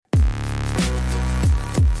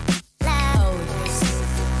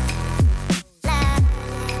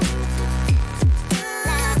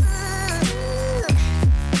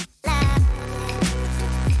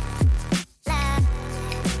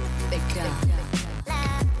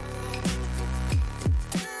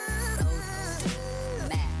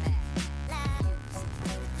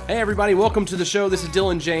Hey everybody, welcome to the show. This is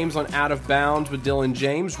Dylan James on Out of Bounds with Dylan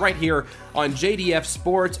James, right here on JDF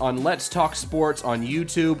Sports, on Let's Talk Sports, on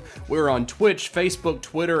YouTube. We're on Twitch, Facebook,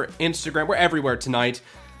 Twitter, Instagram. We're everywhere tonight.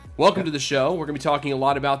 Welcome to the show. We're going to be talking a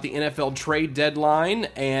lot about the NFL trade deadline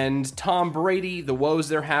and Tom Brady, the woes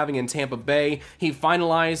they're having in Tampa Bay. He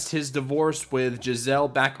finalized his divorce with Giselle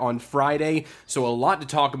back on Friday, so a lot to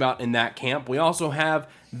talk about in that camp. We also have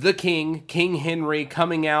the King Henry,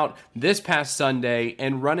 coming out this past Sunday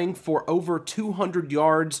and running for over 200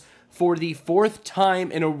 yards for the fourth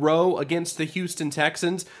time in a row against the Houston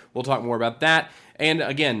Texans. We'll talk more about that. And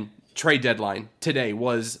again, trade deadline today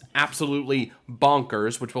was absolutely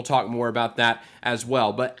bonkers, which we'll talk more about that as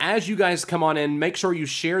well. But as you guys come on in, make sure you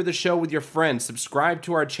share the show with your friends, subscribe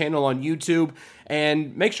to our channel on YouTube,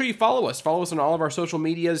 and make sure you follow us. Follow us on all of our social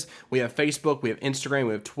medias. We have Facebook, we have Instagram,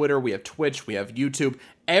 we have Twitter, we have Twitch, we have YouTube.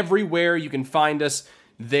 Everywhere you can find us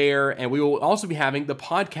there. And we will also be having the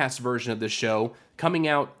podcast version of the show coming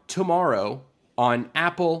out tomorrow on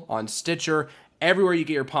Apple, on Stitcher, everywhere you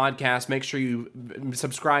get your podcast. Make sure you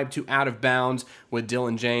subscribe to Out of Bounds with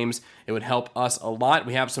Dylan James. It would help us a lot.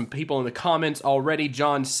 We have some people in the comments already.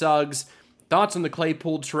 John Suggs, thoughts on the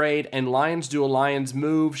Claypool trade and Lions do a Lions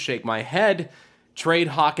move. Shake my head. Trade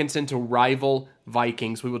Hawkinson to rival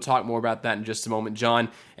Vikings. We will talk more about that in just a moment, John.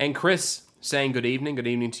 And Chris saying good evening. Good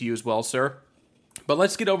evening to you as well, sir. But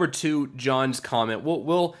let's get over to John's comment.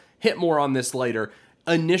 We'll hit more on this later.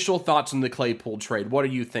 Initial thoughts on the Claypool trade. What are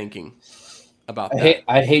you thinking about that?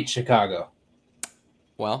 I hate Chicago.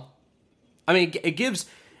 Well, I mean, it gives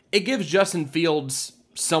Justin Fields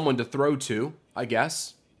someone to throw to, I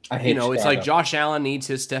guess. I hate Chicago. It's like Josh Allen needs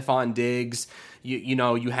his Stephon Diggs.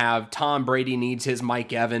 You have Tom Brady needs his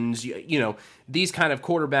Mike Evans. These kind of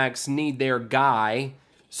quarterbacks need their guy.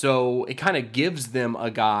 So it kind of gives them a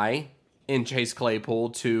guy in Chase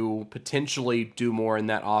Claypool to potentially do more in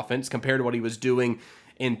that offense compared to what he was doing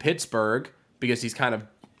in Pittsburgh, because he's kind of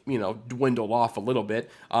dwindled off a little bit.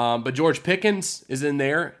 But George Pickens is in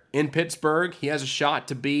there in Pittsburgh. He has a shot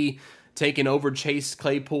to be taking over Chase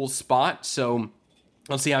Claypool's spot. So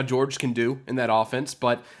let's see how George can do in that offense.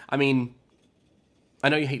 But, I mean, I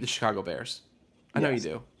know you hate the Chicago Bears. I know you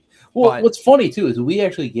do. Well, what's funny, too, is we were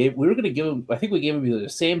going to give him, I think we gave him either the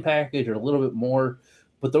same package or a little bit more.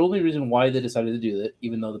 But the only reason why they decided to do that,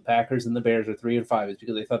 even though the Packers and the Bears are 3-5, is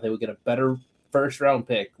because they thought they would get a better first-round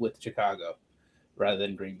pick with Chicago rather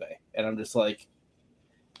than Green Bay. And I'm just like,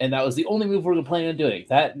 and that was the only move we were planning on doing.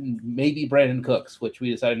 That and maybe Brandon Cooks, which we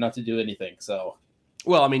decided not to do anything. So,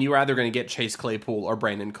 well, I mean, you were either going to get Chase Claypool or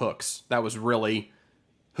Brandon Cooks. That was really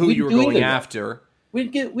who you were going after. We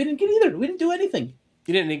didn't get either. We didn't do anything.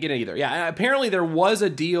 You didn't get either. Yeah, apparently there was a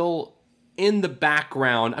deal in the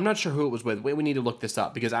background. I'm not sure who it was with. We need to look this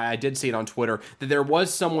up because I did see it on Twitter that there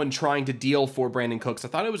was someone trying to deal for Brandon Cooks. I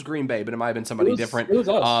thought it was Green Bay, but it might have been somebody different. It was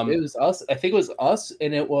us. It was us. I think it was us,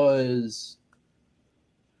 and it was.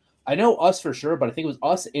 I know us for sure, but I think it was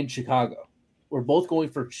us in Chicago. We're both going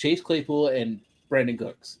for Chase Claypool and Brandon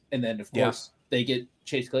Cooks, and then of course they get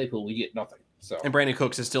Chase Claypool, we get nothing. So. And Brandon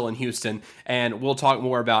Cooks is still in Houston, and we'll talk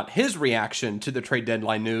more about his reaction to the trade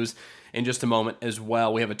deadline news in just a moment as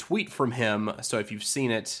well. We have a tweet from him, so if you've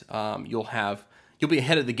seen it, you'll be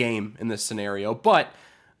ahead of the game in this scenario. But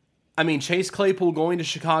I mean, Chase Claypool going to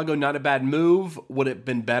Chicago, not a bad move. Would it have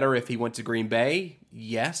been better if he went to Green Bay?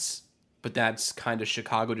 Yes, but that's kind of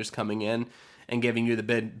Chicago just coming in and giving you the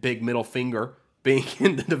big middle finger, being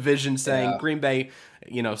in the division, saying Green Bay,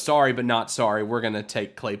 sorry but not sorry. We're going to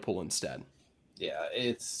take Claypool instead. Yeah,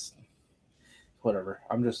 it's whatever.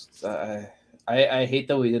 I'm just I hate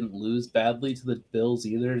that we didn't lose badly to the Bills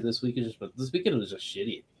either this weekend. But this weekend was just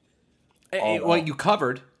shitty. Well, you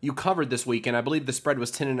covered this weekend. I believe the spread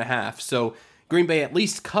was 10.5. So Green Bay at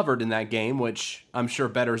least covered in that game, which I'm sure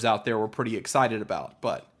bettors out there were pretty excited about.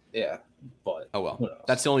 But oh well.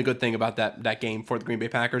 That's the only good thing about that game for the Green Bay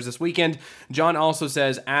Packers this weekend. John also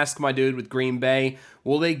says, ask my dude with Green Bay,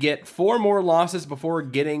 will they get 4 more losses before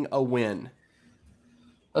getting a win?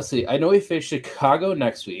 Let's see. I know we face Chicago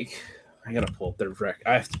next week. I gotta pull up their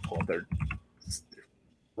I have to pull up their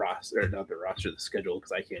roster, not their roster, the schedule,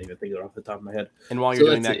 because I can't even think of it off the top of my head. And while you're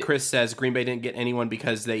doing that, Chris says Green Bay didn't get anyone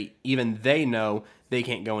because they know they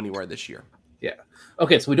can't go anywhere this year. Yeah.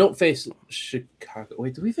 Okay, so we don't face Chicago.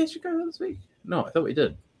 Wait, did we face Chicago this week? No, I thought we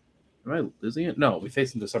did. Am I losing it? No, we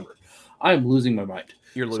faced in December. I'm losing my mind.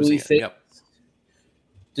 You're losing it. Yep.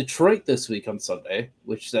 Detroit this week on Sunday,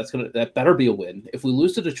 which that better be a win. If we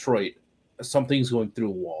lose to Detroit, something's going through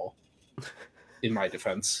a wall. In my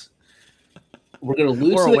defense, we're going to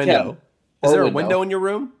lose or to a the window. Is there a window in your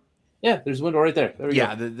room? Yeah, there's a window right there. There we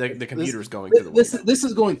go. The computer's going through the window. This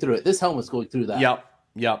is going through it. This helmet's going through that. Yep.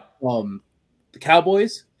 Yep. The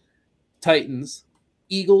Cowboys, Titans,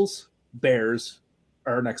 Eagles, Bears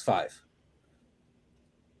are our next 5.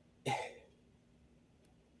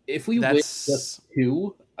 If we win just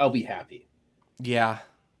 2, I'll be happy. Yeah,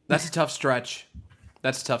 that's a tough stretch.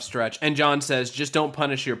 That's a tough stretch. And John says, just don't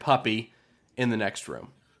punish your puppy in the next room.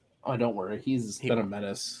 Oh, don't worry. He's been a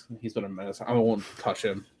menace. He's been a menace. I won't touch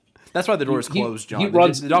him. That's why the door is closed, John.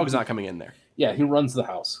 The dog's not coming in there. Yeah, he runs the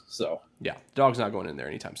house. So yeah, the dog's not going in there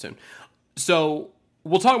anytime soon. So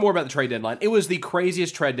we'll talk more about the trade deadline. It was the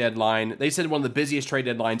craziest trade deadline. They said one of the busiest trade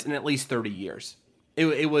deadlines in at least 30 years.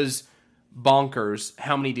 It was bonkers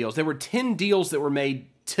how many deals. There were 10 deals that were made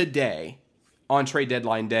today on trade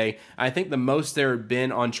deadline day. I think the most there had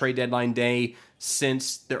been on trade deadline day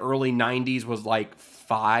since the early 90s was like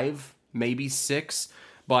 5, maybe 6.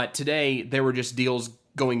 But today, there were just deals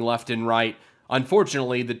going left and right.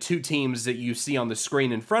 Unfortunately, the 2 teams that you see on the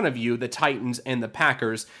screen in front of you, the Titans and the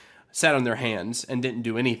Packers, sat on their hands and didn't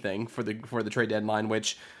do anything for the trade deadline,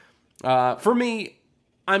 which, for me,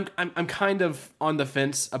 I'm kind of on the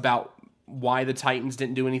fence about why the Titans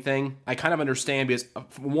didn't do anything. I kind of understand because,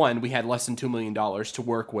 one, we had less than $2 million to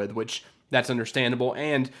work with, which that's understandable.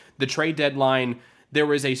 And the trade deadline, there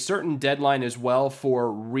was a certain deadline as well for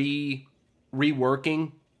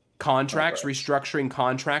reworking contracts, restructuring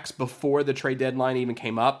contracts before the trade deadline even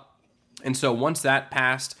came up. And so once that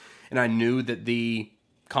passed and I knew that the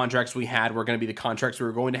contracts we had were going to be the contracts we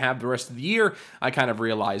were going to have the rest of the year, I kind of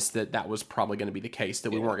realized that that was probably going to be the case,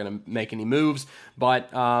 that we weren't going to make any moves. But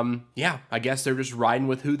yeah, I guess they're just riding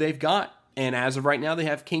with who they've got. And as of right now, they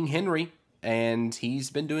have King Henry, and he's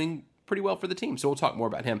been doing pretty well for the team. So we'll talk more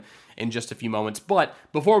about him in just a few moments. But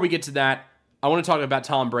before we get to that, I want to talk about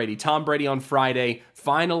Tom Brady. Tom Brady on Friday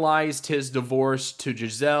finalized his divorce to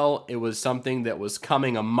Gisele. It was something that was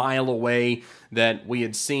coming a mile away, that we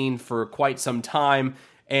had seen for quite some time,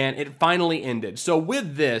 and it finally ended. So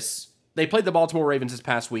with this, they played the Baltimore Ravens this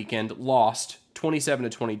past weekend, lost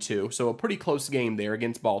 27-22, so a pretty close game there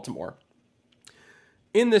against Baltimore.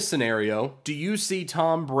 In this scenario, do you see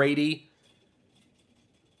Tom Brady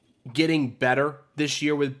getting better this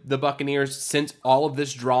year with the Buccaneers since all of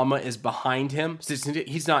this drama is behind him? Since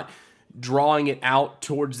he's not drawing it out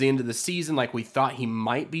towards the end of the season like we thought he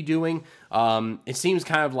might be doing. It seems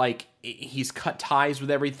kind of like he's cut ties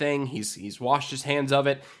with everything. He's washed his hands of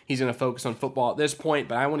it. He's going to focus on football at this point,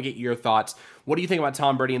 but I want to get your thoughts. What do you think about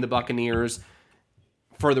Tom Brady and the Buccaneers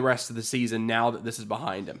for the rest of the season now that this is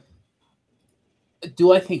behind him?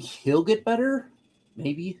 Do I think he'll get better?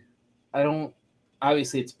 Maybe. I don't.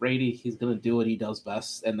 Obviously, it's Brady. He's going to do what he does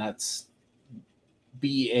best, and that's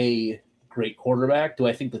be a great quarterback. Do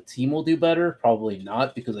I think the team will do better? Probably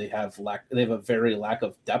not, because they have a very lack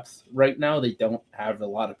of depth right now. They don't have a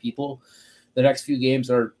lot of people. The next few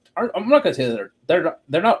games are I'm not going to say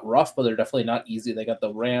they're not rough, but they're definitely not easy. They got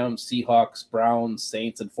the Rams, Seahawks, Browns,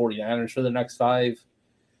 Saints, and 49ers for the next 5.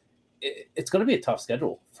 It's going to be a tough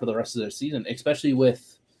schedule for the rest of their season, especially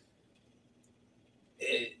with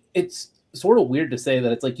it's sort of weird to say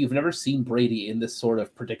that it's like you've never seen Brady in this sort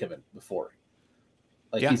of predicament before.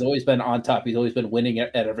 Like, He's always been on top. He's always been winning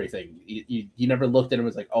at everything. You never looked at him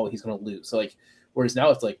as like, oh, he's going to lose. So like, whereas now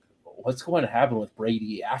it's like, what's going to happen with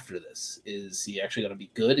Brady after this? Is he actually going to be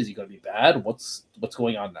good? Is he going to be bad? What's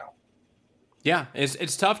going on now? Yeah,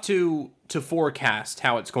 it's tough to forecast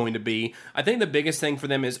how it's going to be. I think the biggest thing for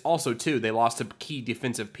them is also, too, they lost a key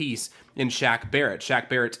defensive piece in Shaq Barrett. Shaq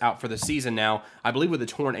Barrett's out for the season now, I believe with a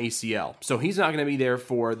torn ACL. So he's not going to be there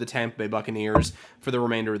for the Tampa Bay Buccaneers for the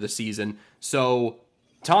remainder of the season. So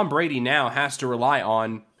Tom Brady now has to rely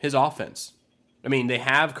on his offense. I mean, they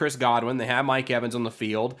have Chris Godwin, they have Mike Evans on the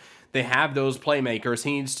field, they have those playmakers.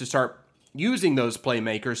 He needs to start using those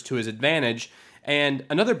playmakers to his advantage. And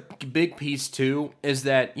another big piece, too, is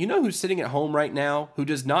that you know who's sitting at home right now, who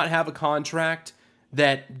does not have a contract,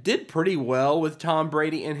 that did pretty well with Tom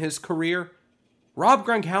Brady in his career? Rob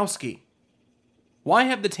Gronkowski. Why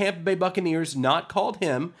have the Tampa Bay Buccaneers not called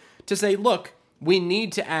him to say, look, we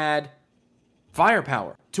need to add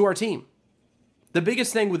firepower to our team? The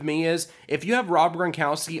biggest thing with me is, if you have Rob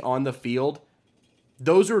Gronkowski on the field,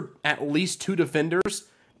 those are at least 2 defenders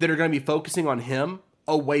that are going to be focusing on him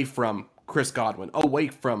away from Chris Godwin, away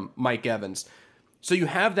from Mike Evans. So you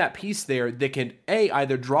have that piece there that can, A,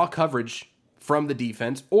 either draw coverage from the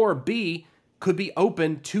defense, or B, could be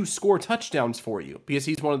open to score touchdowns for you, because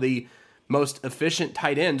he's one of the most efficient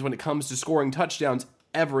tight ends when it comes to scoring touchdowns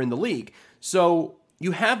ever in the league. So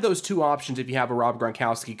you have those 2 options if you have a Rob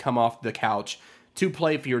Gronkowski come off the couch to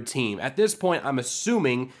play for your team. At this point, I'm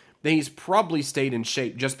assuming that he's probably stayed in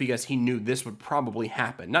shape just because he knew this would probably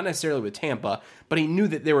happen. Not necessarily with Tampa, but he knew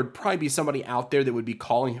that there would probably be somebody out there that would be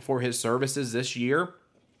calling for his services this year,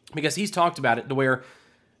 because he's talked about it to where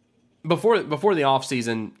before the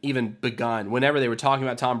offseason even begun, whenever they were talking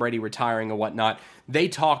about Tom Brady retiring and whatnot, they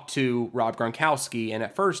talked to Rob Gronkowski, and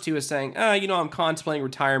at first he was saying, I'm contemplating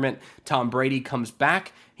retirement. Tom Brady comes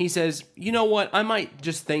back. He says, you know what, I might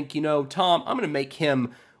just think, Tom, I'm going to make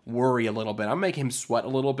him worry a little bit. I'm going to make him sweat a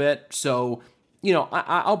little bit. So,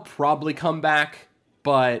 I'll probably come back,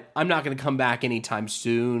 but I'm not going to come back anytime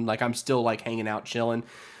soon. Like, I'm still, hanging out, chilling.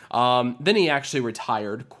 Then he actually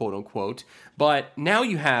retired, quote unquote. But now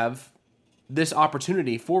you have this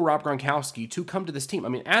opportunity for Rob Gronkowski to come to this team. I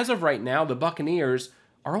mean, as of right now, the Buccaneers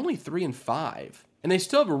are only 3-5, and they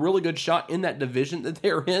still have a really good shot in that division that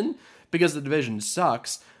they're in, because the division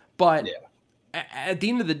sucks. But at the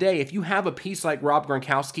end of the day, if you have a piece like Rob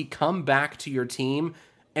Gronkowski come back to your team,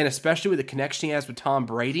 and especially with the connection he has with Tom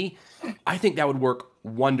Brady, I think that would work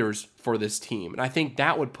wonders for this team. And I think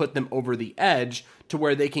that would put them over the edge to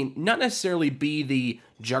where they can not necessarily be the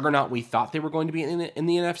juggernaut we thought they were going to be in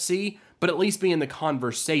the NFC, but at least be in the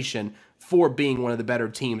conversation for being one of the better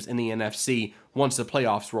teams in the NFC once the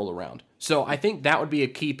playoffs roll around. So I think that would be a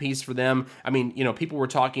key piece for them. I mean, people were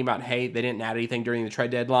talking about, hey, they didn't add anything during the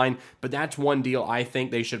trade deadline, but that's one deal I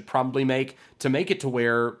think they should probably make to make it to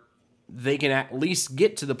where they can at least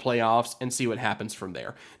get to the playoffs and see what happens from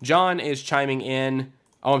there. John is chiming in.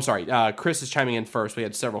 Oh, I'm sorry. Chris is chiming in first. We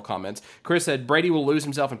had several comments. Chris said Brady will lose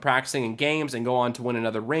himself in practicing in games and go on to win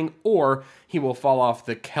another ring, or he will fall off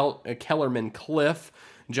the Kellerman cliff.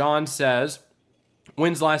 John says,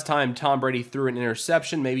 when's the last time Tom Brady threw an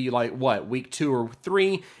interception? Maybe week 2 or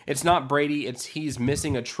 3? It's not Brady. He's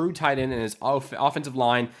missing a true tight end, and his offensive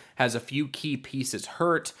line has a few key pieces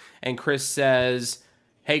hurt. And Chris says,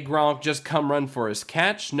 hey, Gronk, just come run for his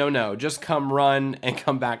catch. No, just come run and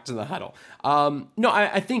come back to the huddle.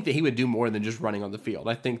 I think that he would do more than just running on the field.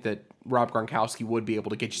 I think that Rob Gronkowski would be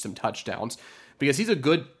able to get you some touchdowns because he's a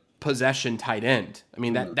good possession tight end. I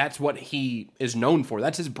mean, that's what he is known for.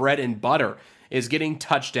 That's his bread and butter, is getting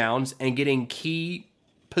touchdowns and getting key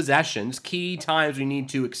possessions, key times we need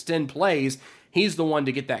to extend plays. He's the one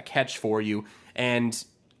to get that catch for you. And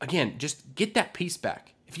again, just get that piece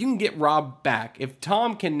back. If you can get Rob back, if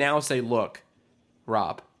Tom can now say, look,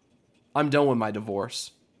 Rob, I'm done with my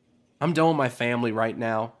divorce. I'm done with my family right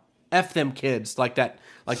now. F them kids, like that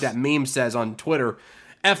meme says on Twitter.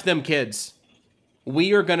 F them kids.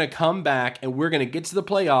 We are going to come back and we're going to get to the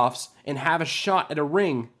playoffs and have a shot at a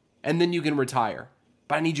ring, and then you can retire.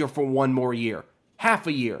 But I need you for one more year. Half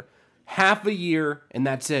a year, and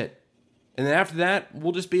that's it. And then after that,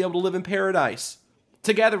 we'll just be able to live in paradise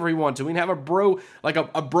together if we want to. We can have a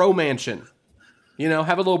bro mansion.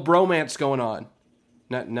 Have a little bromance going on.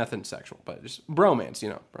 Nothing sexual, but just bromance,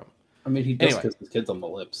 bro. I mean, he does kiss his kids on the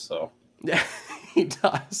lips, so. Yeah, he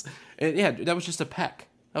does. That was just a peck.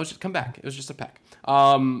 Come back. It was just a peck.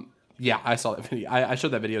 I saw that video. I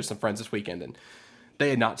showed that video to some friends this weekend, and they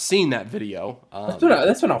had not seen that video.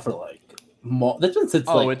 That's been out for that's been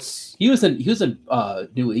since he was in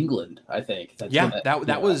New England, I think.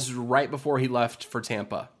 That was right before he left for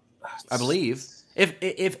Tampa, I believe. If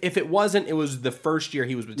it wasn't, it was the first year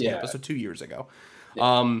he was with Tampa, so 2 years ago.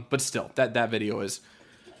 Yeah. But still, that video is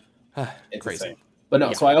crazy. Insane. But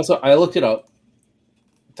no, so I looked it up.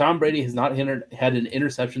 Tom Brady has not had an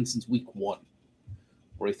interception since week 1,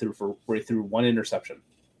 where he threw one interception.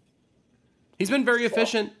 He's been very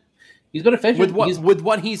efficient. He's been efficient with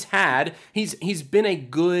what he's had. He's been a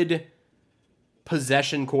good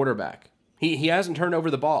possession quarterback. He hasn't turned over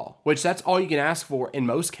the ball, which that's all you can ask for in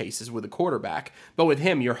most cases with a quarterback. But with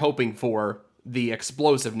him, you're hoping for the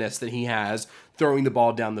explosiveness that he has, throwing the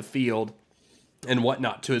ball down the field and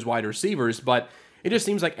whatnot to his wide receivers. But it just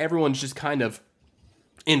seems like everyone's just kind of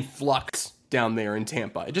in flux down there in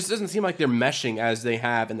Tampa. It just doesn't seem like they're meshing as they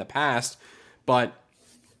have in the past. But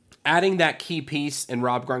adding that key piece in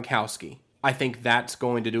Rob Gronkowski, I think that's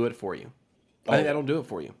going to do it for you. I think that'll do it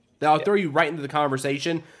for you. That'll throw you right into the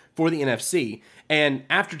conversation for the NFC. And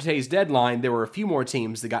after today's deadline, there were a few more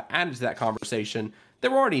teams that got added to that conversation. They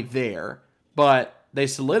were already there, but they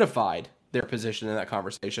solidified their position in that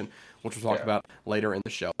conversation, which we'll talk about later in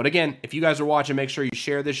the show. But again, if you guys are watching, make sure you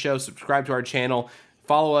share this show, subscribe to our channel,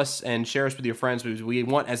 follow us, and share us with your friends, because we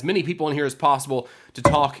want as many people in here as possible to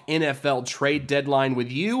talk NFL trade deadline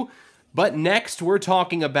with you. But next, we're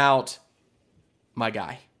talking about my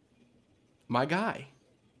guy,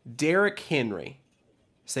 Derrick Henry.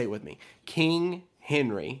 Say it with me. King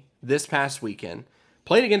Henry, this past weekend,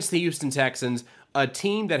 played against the Houston Texans, a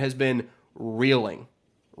team that has been reeling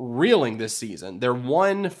reeling this season. They were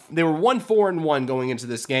 1-4-1 going into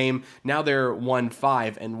this game. Now they're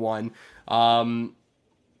 1-5-1.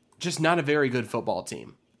 Just not a very good football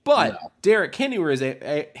team. But no. Derrick Henry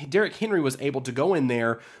was able to go in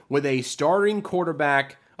there with a starting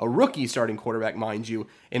quarterback, a rookie starting quarterback, mind you,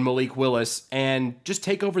 in Malik Willis, and just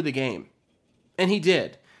take over the game. And he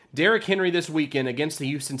did. Derrick Henry this weekend against the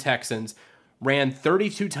Houston Texans ran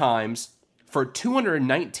 32 times for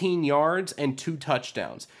 219 yards and 2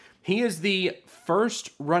 touchdowns. He is the first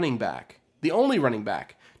running back, the only running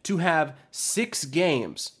back, to have 6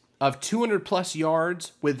 games of 200-plus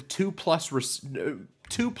yards with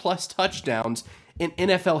 2+ touchdowns in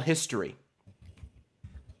NFL history.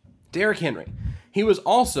 Derrick Henry. This is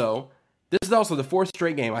also the 4th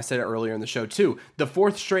straight game, I said it earlier in the show too, the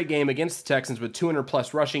 4th straight game against the Texans with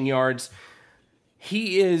 200-plus rushing yards.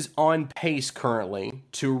 He is on pace currently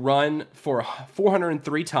to run for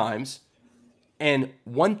 403 times and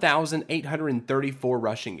 1,834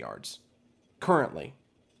 rushing yards currently.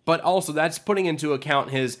 But also that's putting into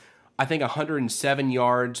account his, I think, 107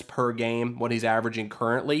 yards per game, what he's averaging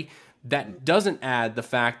currently. That doesn't add the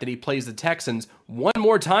fact that he plays the Texans one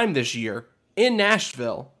more time this year in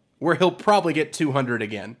Nashville, where he'll probably get 200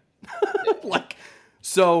 again.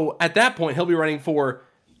 So at that point, he'll be running for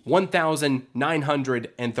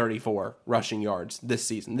 1,934 rushing yards this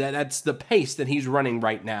season. That's the pace that he's running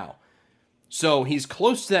right now. So he's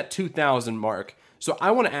close to that 2,000 mark. So I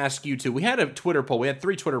want to ask you too. We had a Twitter poll. We had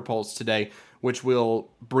 3 Twitter polls today, which we'll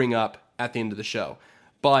bring up at the end of the show.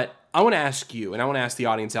 But I want to ask you, and I want to ask the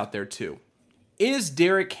audience out there too, is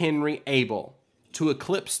Derrick Henry able to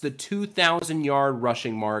eclipse the 2,000-yard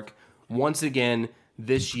rushing mark once again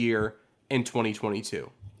this year in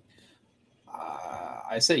 2022?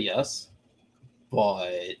 I say yes,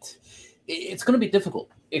 but it's going to be difficult,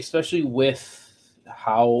 especially with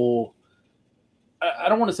how... I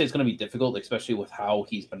don't want to say it's going to be difficult, especially with how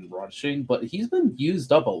he's been rushing, but he's been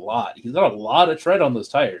used up a lot. He's got a lot of tread on those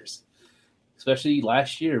tires, especially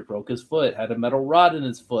last year. Broke his foot, had a metal rod in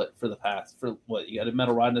his foot he had a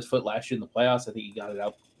metal rod in his foot last year in the playoffs. I think he got it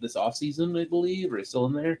out this offseason, I believe, or he's still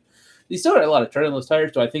in there. He's still got a lot of tread on those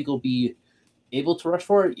tires. Do I think he'll be able to rush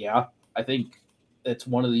for it? Yeah, I think it's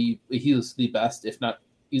he's the best,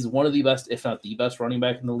 he's one of the best, if not the best running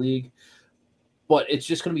back in the league. But it's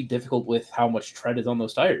just going to be difficult with how much tread is on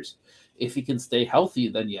those tires. If he can stay healthy,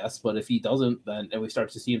 then yes. But if he doesn't, then and we start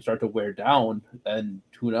to see him start to wear down, then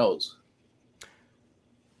who knows?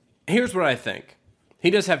 Here's what I think. He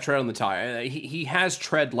does have tread on the tire. He has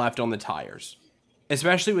tread left on the tires,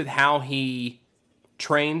 especially with how he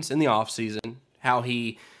trains in the offseason, how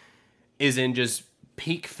he is in just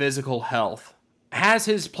peak physical health. Has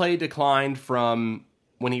his play declined from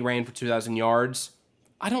when he ran for 2,000 yards?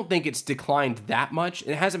 I don't think it's declined that much.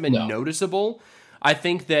 It hasn't been noticeable. I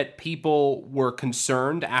think that people were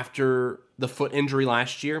concerned after the foot injury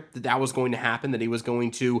last year that was going to happen, that he was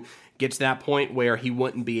going to get to that point where he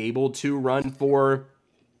wouldn't be able to run for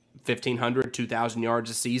 1,500, 2,000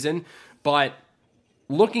 yards a season. But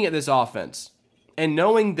looking at this offense and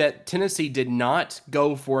knowing that Tennessee did not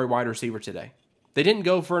go for a wide receiver today, they didn't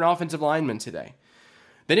go for an offensive lineman today,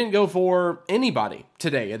 they didn't go for anybody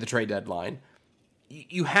today at the trade deadline.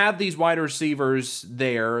 You have these wide receivers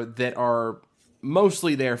there that are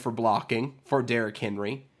mostly there for blocking for Derrick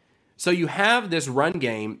Henry. So you have this run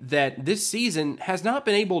game that this season has not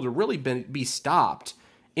been able to really be stopped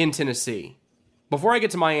in Tennessee. Before I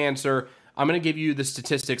get to my answer, I'm going to give you the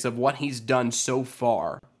statistics of what he's done so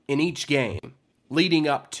far in each game leading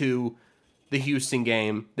up to the Houston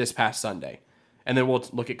game this past Sunday. And then we'll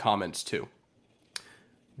look at comments too.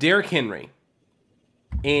 Derrick Henry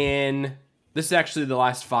this is actually the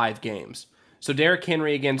last 5 games. So Derrick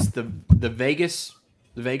Henry against the Vegas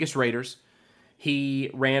Raiders,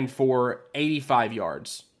 he ran for 85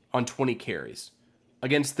 yards on 20 carries.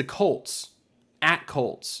 Against the Colts,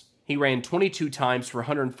 he ran 22 times for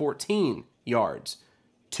 114 yards,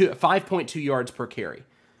 5.2 yards per carry.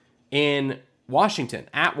 In Washington,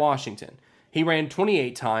 he ran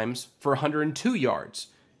 28 times for 102 yards.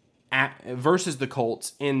 Versus the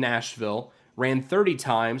Colts in Nashville, ran 30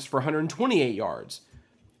 times for 128 yards.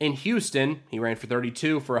 In Houston, he ran for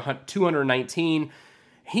 32 for 219.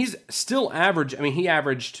 He's still average. He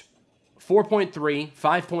averaged 4.3,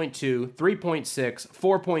 5.2, 3.6,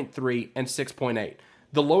 4.3, and 6.8.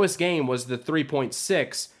 The lowest game was the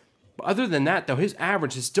 3.6. But other than that, though, his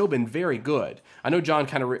average has still been very good. I know John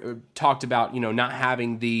kind of talked about, not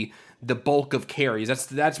having the bulk of carries.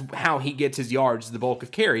 That's how he gets his yards, the bulk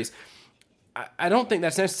of carries. I don't think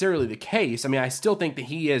that's necessarily the case. I still think that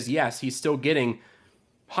he's still getting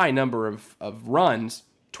high number of runs,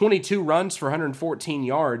 22 runs for 114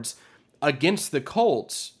 yards against the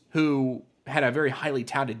Colts, who had a very highly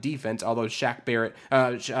touted defense, although Shaq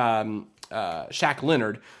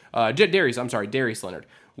Leonard, Darius Leonard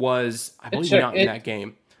was, I believe, not in that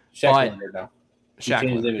game. Shaq Leonard now. Shaq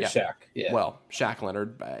Leonard, yeah. Shaq. Yeah. Well, Shaq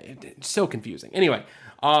Leonard, it's so confusing. Anyway,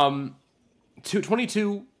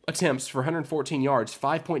 22 attempts for 114 yards,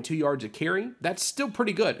 5.2 yards a carry. That's still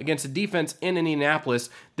pretty good against a defense in Indianapolis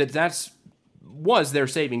that's was their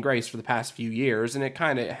saving grace for the past few years, and it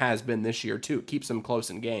kind of has been this year too. It keeps them close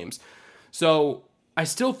in games. So I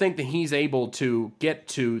still think that he's able to get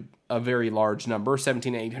to a very large number,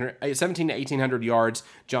 17 to 1,800 yards,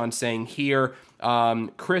 John's saying here.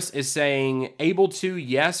 Chris is saying, able to,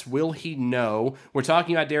 yes. Will he? No. We're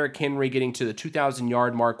talking about Derrick Henry getting to the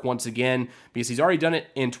 2,000-yard mark once again, because he's already done it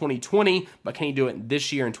in 2020, but can he do it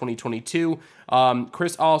this year in 2022?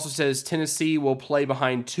 Chris also says Tennessee will play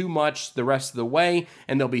behind too much the rest of the way,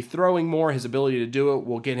 and they'll be throwing more. His ability to do it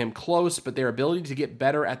will get him close, but their ability to get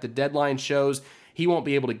better at the deadline shows he won't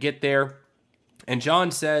be able to get there. And John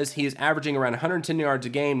says he is averaging around 110 yards a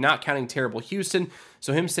game, not counting terrible Houston.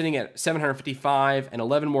 So him sitting at 755 and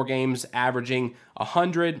 11 more games, averaging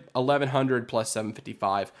 1,100 plus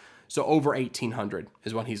 755. So over 1,800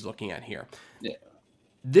 is what he's looking at here. Yeah.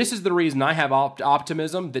 This is the reason I have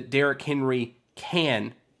optimism that Derrick Henry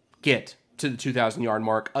can get to the 2,000-yard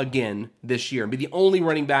mark again this year and be the only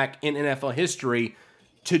running back in NFL history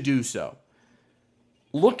to do so.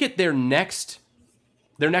 Look at their next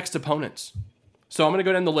opponents. So I'm going to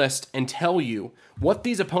go down the list and tell you what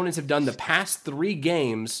these opponents have done the past 3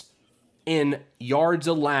 games in yards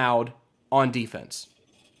allowed on defense.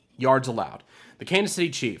 Yards allowed. The Kansas City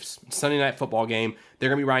Chiefs, Sunday night football game, they're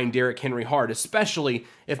going to be riding Derrick Henry hard, especially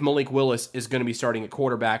if Malik Willis is going to be starting at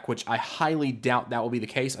quarterback, which I highly doubt that will be the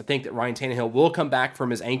case. I think that Ryan Tannehill will come back from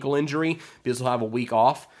his ankle injury because he'll have a week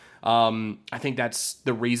off. I think that's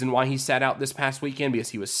the reason why he sat out this past weekend, because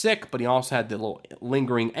he was sick, but he also had the little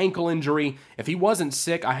lingering ankle injury. If he wasn't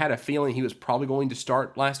sick, I had a feeling he was probably going to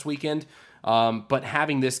start last weekend. But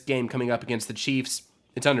having this game coming up against the Chiefs,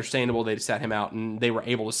 it's understandable they sat him out, and they were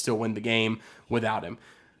able to still win the game without him.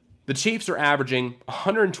 The Chiefs are averaging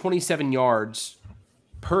 127 yards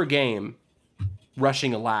per game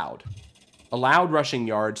rushing allowed. Allowed rushing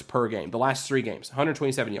yards per game. The last 3 games,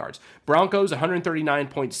 127 yards. Broncos,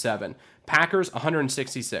 139.7. Packers,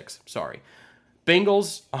 166.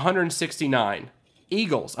 Bengals, 169.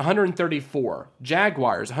 Eagles, 134.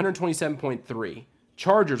 Jaguars, 127.3.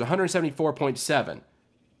 Chargers, 174.7.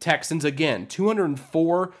 Texans, again,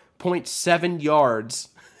 204.7 yards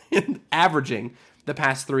averaging the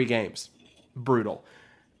past 3 games. Brutal.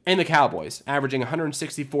 And the Cowboys, averaging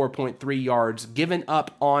 164.3 yards given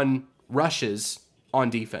up on rushes on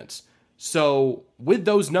defense. So with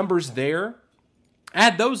those numbers there,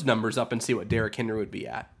 add those numbers up and see what Derrick Henry would be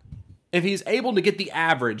at. If he's able to get the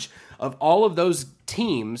average of all of those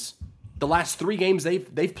teams, the last 3 games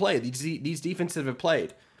they've played, these defenses have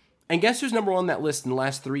played. And guess who's number 1 on that list in the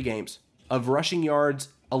last 3 games of rushing yards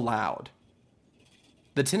allowed?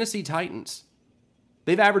 The Tennessee Titans.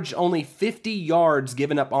 They've averaged only 50 yards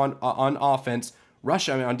given up on offense,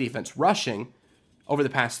 on defense, rushing over the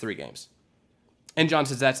past 3 games. And John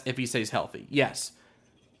says that's if he stays healthy. Yes.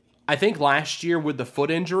 I think last year with the foot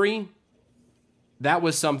injury, that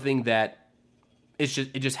was something that it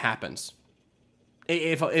just happens.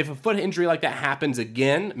 If a foot injury like that happens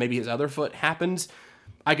again, maybe his other foot happens,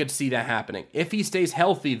 I could see that happening. If he stays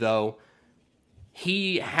healthy, though,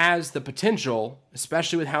 he has the potential,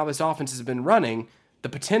 especially with how this offense has been running, the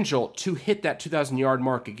potential to hit that 2,000-yard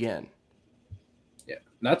mark again. Yeah,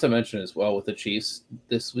 not to mention as well with the Chiefs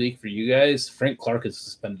this week for you guys, Frank Clark is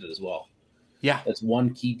suspended as well. Yeah. That's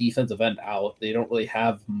one key defensive end out. They don't really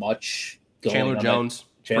have much going Chandler on. Jones.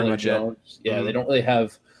 Chandler Jones. Yeah, Mm-hmm. They don't really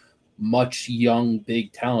have much young,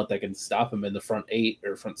 big talent that can stop him in the front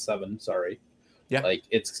 7, sorry. Yeah. Like,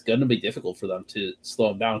 it's going to be difficult for them to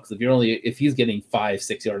slow him down, because if he's getting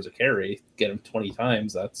 5-6 yards of carry, get him 20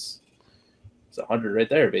 times, it's 100 right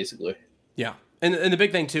there, basically. Yeah. And the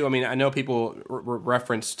big thing, too, I mean, I know people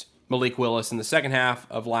referenced Malik Willis in the second half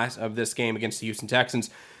of this game against the Houston Texans.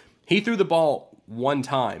 He threw the ball 1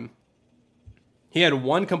 time. He had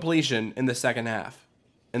 1 completion in the second half,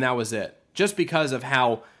 and that was it. Just because of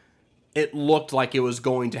how it looked like it was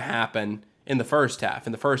going to happen in the first half.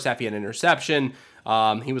 In the first half, he had an interception.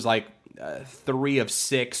 He was like 3 of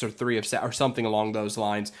 6 or 3 of 7 or something along those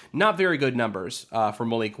lines. Not very good numbers for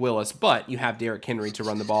Malik Willis, but you have Derrick Henry to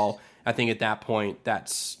run the ball. I think at that point,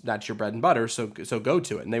 that's your bread and butter, so go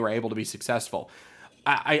to it. And they were able to be successful.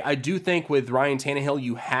 I do think with Ryan Tannehill,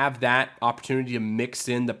 you have that opportunity to mix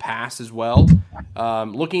in the pass as well.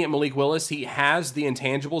 Looking at Malik Willis, he has the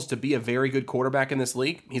intangibles to be a very good quarterback in this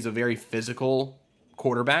league. He's a very physical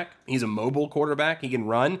quarterback. He's a mobile quarterback. He can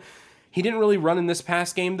run. He didn't really run in this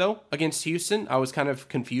past game, though, against Houston. I was kind of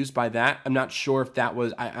confused by that. I'm not sure if that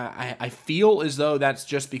was... I feel as though that's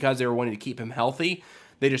just because they were wanting to keep him healthy.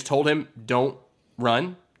 They just told him, don't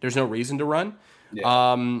run. There's no reason to run.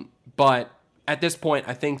 Yeah. But at this point,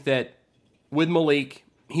 I think that with Malik,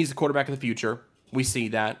 he's the quarterback of the future. We see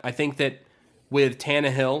that. I think that with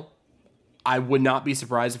Tannehill, I would not be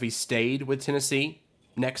surprised if he stayed with Tennessee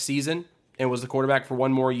next season and was the quarterback for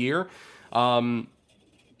one more year. Because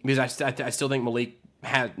I still think Malik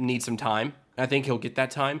needs some time. I think he'll get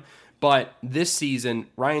that time. But this season,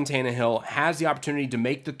 Ryan Tannehill has the opportunity to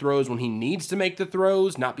make the throws when he needs to make the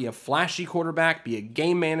throws, not be a flashy quarterback, be a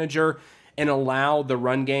game manager, and allow the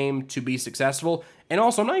run game to be successful. And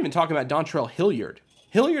also, I'm not even talking about Dontrell Hilliard.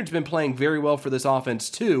 Hilliard's been playing very well for this offense,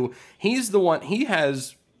 too. He's the one, he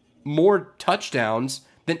has more touchdowns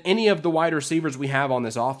than any of the wide receivers we have on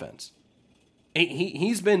this offense.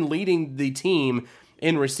 He's been leading the team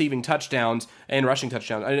in receiving touchdowns and rushing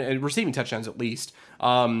touchdowns, receiving touchdowns at least.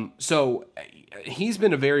 So he's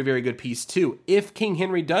been a very, very good piece too. If King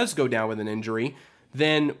Henry does go down with an injury,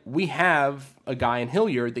 then we have a guy in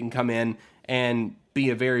Hilliard that can come in and be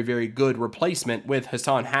a very, very good replacement, with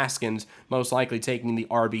Hassan Haskins most likely taking the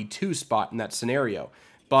RB2 spot in that scenario.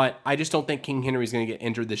 But I just don't think King Henry's going to get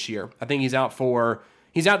injured this year. I think he's out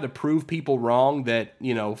to prove people wrong that,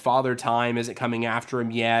 Father Time isn't coming after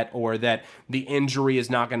him yet, or that the injury is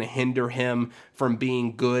not going to hinder him from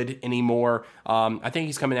being good anymore. I think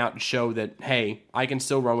he's coming out to show that, hey, I can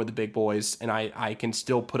still run with the big boys, and I can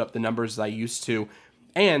still put up the numbers as I used to.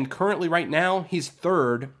 And currently right now, he's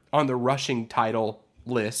third on the rushing title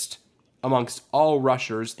list amongst all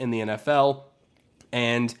rushers in the NFL,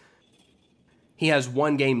 and he has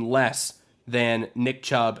one game less than Nick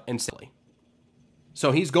Chubb and Silly.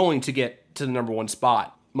 So he's going to get to the number one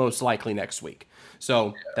spot most likely next week.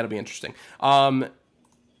 So that'll be interesting.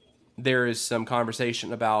 There is some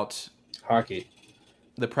conversation about hockey,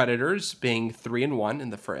 the Predators being 3-1 in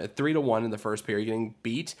the 3-1 in the first period, getting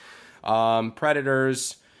beat.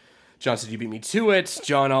 Predators. John said you beat me to it.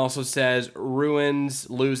 John also says Bruins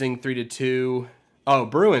losing 3-2. Oh,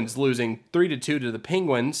 Bruins losing 3-2 to the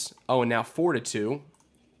Penguins. Oh, and now 4-2.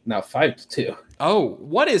 Now 5-2. Oh,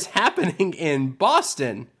 what is happening in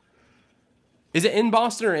Boston? Is it in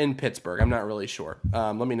Boston or in Pittsburgh? I'm not really sure.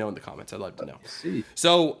 Let me know in the comments. I'd love to know.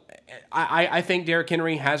 So I think Derrick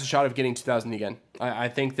Henry has a shot of getting 2,000 again. I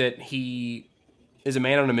think that he is a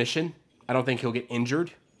man on a mission. I don't think he'll get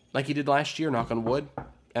injured like he did last year, knock on wood.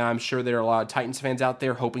 And I'm sure there are a lot of Titans fans out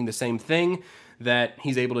there hoping the same thing, that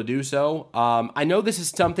he's able to do so. I know this is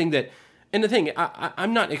something that, and the thing,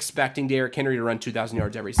 I'm not expecting Derrick Henry to run 2,000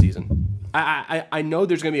 yards every season. I know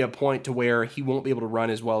there's going to be a point to where he won't be able to run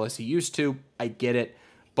as well as he used to. I get it.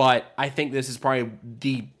 But I think this is probably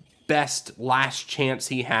the best last chance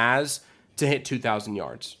he has to hit 2,000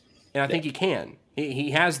 yards. And I think he can.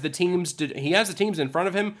 He has the teams in front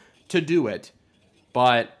of him to do it.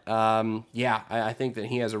 But, I think that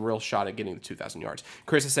he has a real shot at getting the 2,000 yards.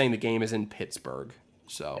 Chris is saying the game is in Pittsburgh.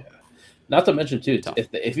 So, not to mention, too,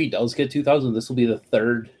 if he does get 2,000, this will be the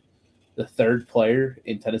third player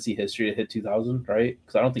in Tennessee history to hit 2,000, right?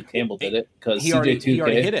 Because I don't think Campbell did it. Because he already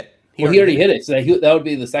hit it. He already hit it. So that would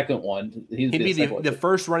be the second one. He'd be the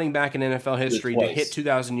first running back in NFL history to hit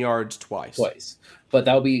 2,000 yards twice. But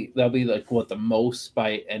that'll be like what the most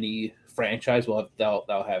by any franchise will have.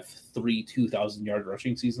 They'll have 3 2,000-yard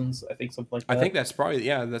rushing seasons. I think something like that. I think that's probably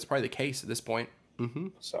the case at this point. Mm-hmm.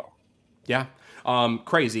 So, yeah,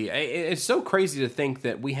 crazy. It's so crazy to think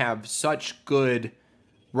that we have such good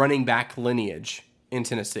running back lineage in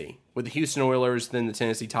Tennessee with the Houston Oilers, then the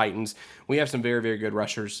Tennessee Titans. We have some very, very good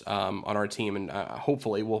rushers on our team, and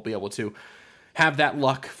hopefully we'll be able to have that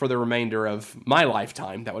luck for the remainder of my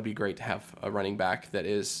lifetime. That would be great to have a running back that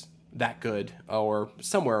is that good, or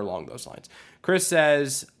somewhere along those lines. Chris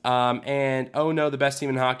says, and oh no, the best team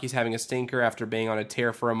in hockey is having a stinker after being on a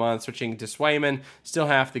tear for a month, switching to Swayman. Still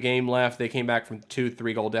half the game left. They came back from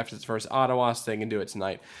 2-3 goal deficits versus Ottawa, so they can do it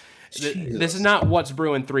tonight. This is not What's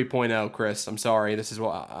Brewing 3.0, Chris. I'm sorry. This is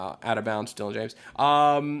out of bounds, Dylan James.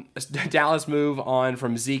 Dallas move on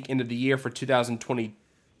from Zeke into the year for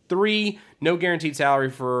 2023. No guaranteed salary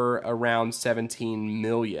for around $17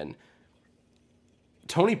 million.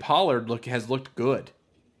 Tony Pollard has looked good.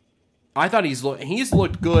 I thought he's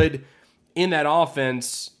looked good in that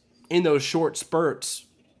offense in those short spurts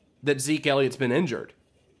that Zeke Elliott's been injured.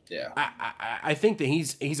 Yeah. I think that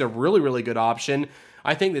he's a really, really good option.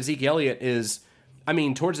 I think that Zeke Elliott is, I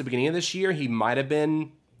mean, towards the beginning of this year, he might have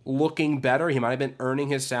been looking better. He might have been earning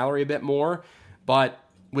his salary a bit more. But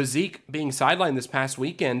with Zeke being sidelined this past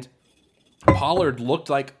weekend, Pollard looked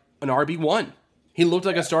like an RB1. He looked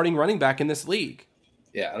like a starting running back in this league.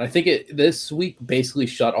 Yeah, and I think this week basically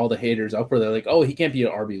shut all the haters up where they're like, oh, he can't be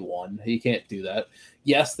an RB1. He can't do that.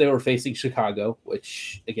 Yes, they were facing Chicago,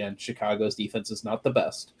 which, again, Chicago's defense is not the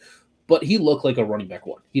best. But he looked like a running back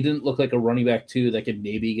 1. He didn't look like a running back 2 that could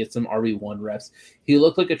maybe get some RB1 reps. He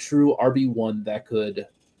looked like a true RB1 that could,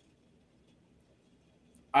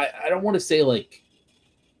 I don't want to say like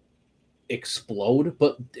explode,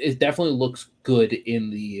 but it definitely looks good in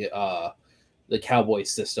the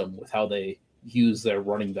Cowboys system with how they use their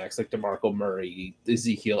running backs like DeMarco Murray,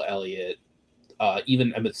 Ezekiel Elliott,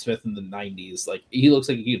 even Emmitt Smith in the 90s. Like, he looks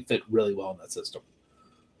like he could fit really well in that system.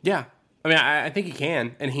 Yeah. I mean, I think he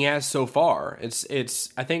can, and he has so far.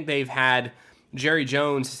 I think they've had, Jerry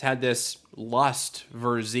Jones has had this lust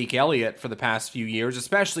for Zeke Elliott for the past few years,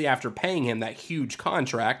 especially after paying him that huge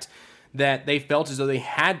contract, that they felt as though they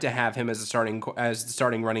had to have him as the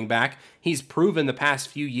starting running back. He's proven the past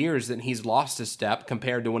few years that he's lost a step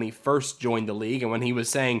compared to when he first joined the league and when he was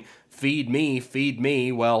saying, feed me, feed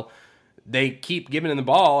me. Well, they keep giving him the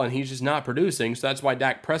ball, and he's just not producing, so that's why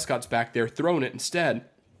Dak Prescott's back there throwing it instead.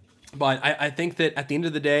 But I think that at the end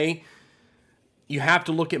of the day, you have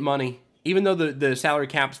to look at money. Even though the salary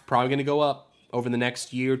cap's probably going to go up over the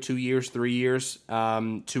next year, 2 years, 3 years,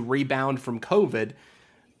 to rebound from COVID,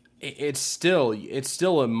 it's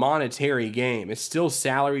still a monetary game. It's still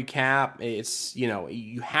salary cap. It's,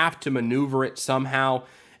 you have to maneuver it somehow.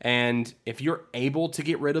 And if you're able to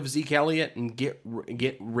get rid of Zeke Elliott and get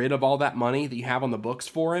rid of all that money that you have on the books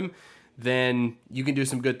for him, then you can do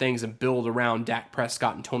some good things and build around Dak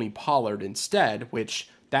Prescott and Tony Pollard instead, which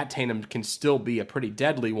that tandem can still be a pretty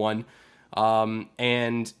deadly one.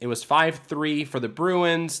 And it was 5-3 for the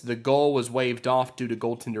Bruins. The goal was waved off due to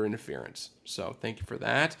goaltender interference. So thank you for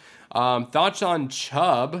that. Thoughts on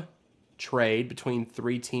Chubb trade between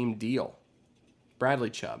 3-team deal?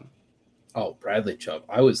 Bradley Chubb. Oh, Bradley Chubb.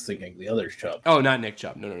 I was thinking the other Chubb. Oh, not Nick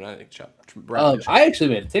Chubb. No, not Nick Chubb. Bradley Chubb. I actually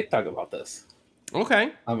made a TikTok about this.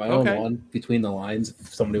 Okay. On my own one, Between the Lines,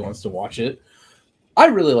 if somebody wants to watch it. I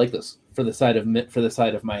really like this for the side of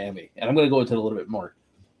Miami, and I'm going to go into it a little bit more.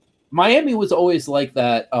 Miami was always like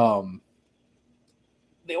that.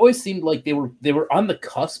 They always seemed like they were on the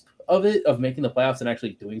cusp of making the playoffs and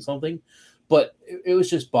actually doing something, but it was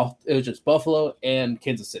just Buffalo and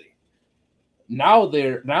Kansas City.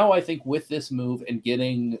 Now I think with this move and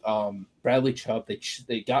getting Bradley Chubb,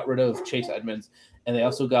 they got rid of Chase Edmonds. And they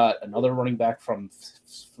also got another running back from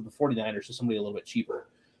the 49ers, so somebody a little bit cheaper.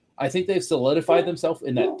 I think they've solidified themselves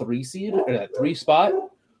in that 3 seed or that 3 spot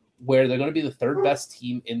where they're going to be the 3rd best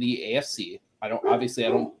team in the AFC.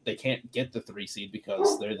 They can't get the 3 seed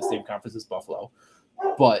because they're the same conference as Buffalo.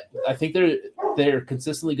 But I think they're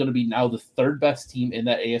consistently going to be now the 3rd best team in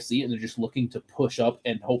that AFC, and they're just looking to push up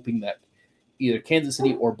and hoping that either Kansas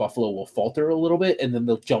City or Buffalo will falter a little bit, and then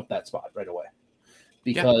they'll jump that spot right away.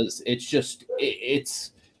 Because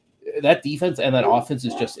it's that defense and that offense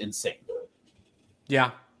is just insane. Yeah.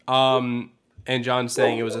 And John's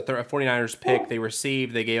saying it was a 49ers pick they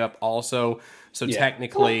received. They gave up also. So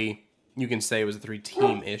technically, you can say it was a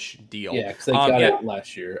 3-team-ish deal. Yeah, because they got it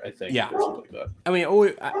last year, I think. Yeah. Or something like that. I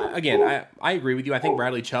mean, again, I agree with you. I think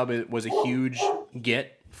Bradley Chubb was a huge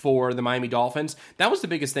get for the Miami Dolphins. That was the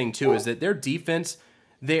biggest thing, too, is that their defense,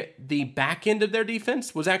 the back end of their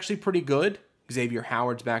defense was actually pretty good. Xavier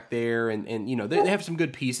Howard's back there, and they have some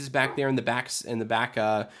good pieces back there in the backfield.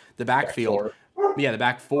 The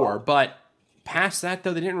back 4. But past that,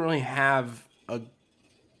 though, they didn't really have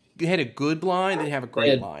they had a good line. They didn't have a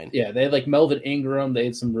great line. Yeah, they had like Melvin Ingram. They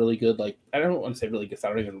had some really good, I don't want to say really good. I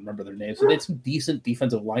don't even remember their names. So they had some decent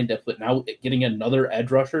defensive line depth. But now getting another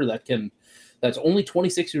edge rusher that's only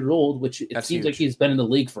 26 years old, which it seems huge. Like he's been in the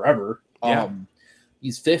league forever. Yeah.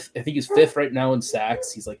 He's 5th. I think he's 5th right now in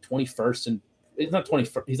sacks. He's like 21st and. He's not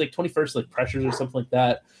 21st. He's like 21st, like pressures or something like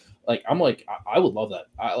that. I would love that.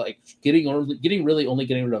 I like getting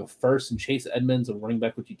rid of first and Chase Edmonds, a running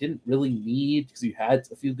back, which you didn't really need because you had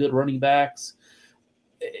a few good running backs.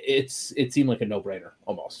 It seemed like a no-brainer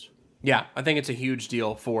almost. Yeah, I think it's a huge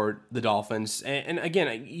deal for the Dolphins. And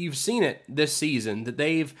again, you've seen it this season that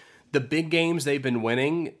the big games they've been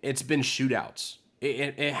winning, it's been shootouts.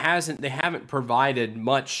 They haven't provided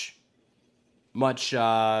much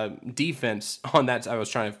defense on that. I was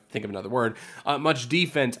trying to think of another word. Much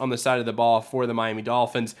defense on the side of the ball for the Miami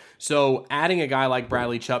Dolphins. So adding a guy like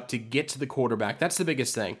Bradley Chubb to get to the quarterback, that's the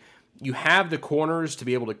biggest thing. you have the corners to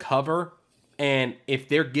be able to cover, and if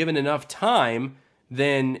they're given enough time,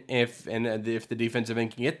 then if the defensive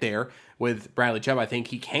end can get there with Bradley Chubb, I think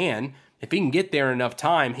he can. If he can get there in enough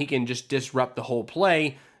time, he can just disrupt the whole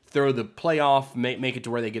play, throw the play off, make it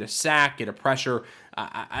to where they get a sack, get a pressure.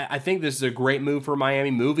 I think this is a great move for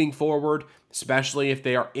Miami moving forward, especially if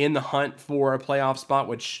they are in the hunt for a playoff spot,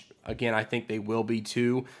 which, again, I think they will be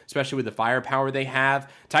too, especially with the firepower they have.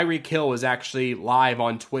 Tyreek Hill was actually live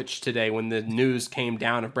on Twitch today when the news came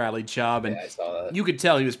down of Bradley Chubb, and I saw that. You could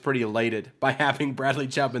tell he was pretty elated by having Bradley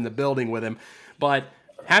Chubb in the building with him. But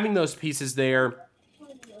having those pieces there,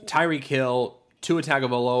 Tyreek Hill, Tua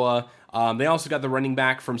Tagovailoa. They also got the running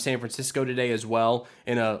back from San Francisco today as well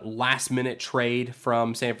in a last-minute trade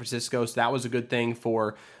from San Francisco. So that was a good thing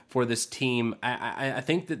for this team. I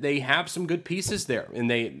think that they have some good pieces there. And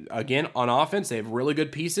they, again, on offense, they have really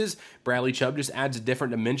good pieces. Bradley Chubb just adds a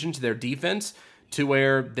different dimension to their defense to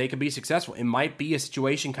where they could be successful. It might be a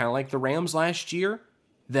situation kind of like the Rams last year,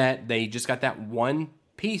 that they just got that one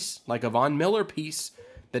piece, like a Von Miller piece,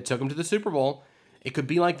 that took them to the Super Bowl. It could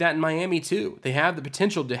be like that in Miami too. They have the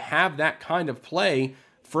potential to have that kind of play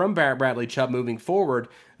from Bradley Chubb moving forward.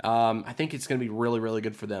 I think it's going to be really, really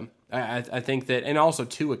good for them. I think that, and also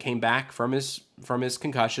Tua came back from his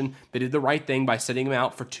concussion. They did the right thing by sitting him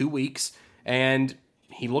out for 2 weeks, and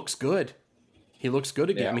he looks good. He looks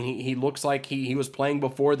good again. Yeah. I mean, he looks like he was playing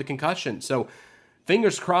before the concussion. So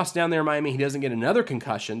fingers crossed down there in Miami he doesn't get another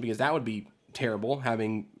concussion, because that would be terrible,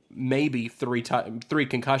 having maybe three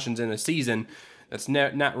concussions in a season. That's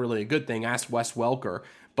not really a good thing. Ask Wes Welker.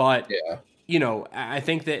 But, I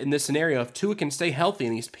think that in this scenario, if Tua can stay healthy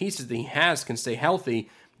and these pieces that he has can stay healthy,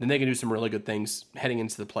 then they can do some really good things heading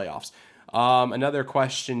into the playoffs. Another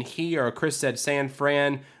question here. Chris said, San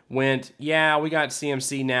Fran went, yeah, we got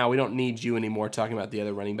CMC now. We don't need you anymore, talking about the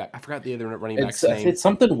other running back. I forgot the other running back's name. It's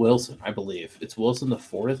something Wilson, I believe. It's Wilson the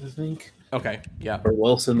 4th, I think. Okay, yeah. Or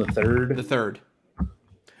Wilson the 3rd. The 3rd.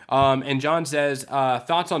 And John says,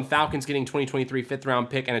 thoughts on Falcons getting 2023 5th-round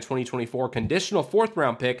pick and a 2024 conditional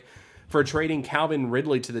 4th-round pick for trading Calvin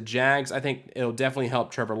Ridley to the Jags. I think it'll definitely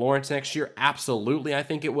help Trevor Lawrence next year. Absolutely, I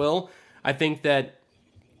think it will. I think that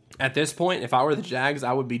at this point, if I were the Jags,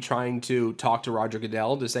 I would be trying to talk to Roger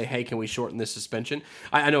Goodell to say, hey, can we shorten this suspension?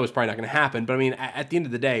 I know it's probably not going to happen, but I mean, at the end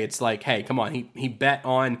of the day, it's like, hey, come on. He bet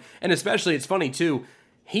on, and especially it's funny too,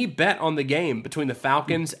 he bet on the game between the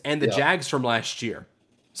Falcons and the Jags from last year.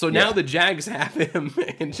 So now the Jags have him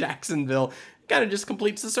in Jacksonville. Kind of just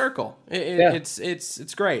completes the circle.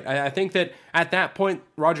 It's great. I think that at that point,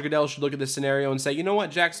 Roger Goodell should look at this scenario and say, you know what,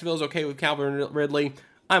 Jacksonville's okay with Calvin Ridley.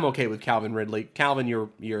 I'm okay with Calvin Ridley. Calvin,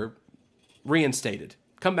 you're reinstated.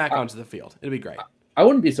 Come back onto the field. It'll be great. I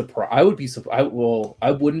wouldn't be surprised. I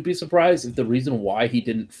wouldn't be surprised if the reason why he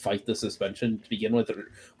didn't fight the suspension to begin with,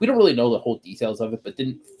 we don't really know the whole details of it, but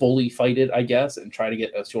didn't fully fight it, I guess, and try to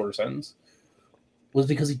get a shorter sentence, was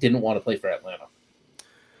because he didn't want to play for Atlanta.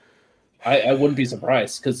 I wouldn't be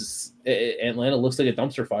surprised, because Atlanta looks like a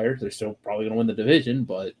dumpster fire. They're still probably going to win the division,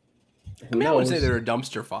 but who knows? I wouldn't say they're a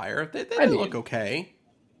dumpster fire. They look okay.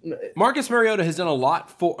 Marcus Mariota has done a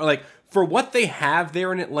lot for what they have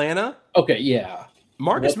there in Atlanta. Okay, yeah.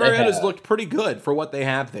 Marcus Mariota's looked pretty good for what they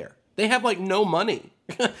have there. They have no money.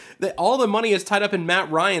 All the money is tied up in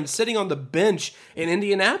Matt Ryan sitting on the bench in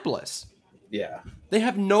Indianapolis. Yeah. They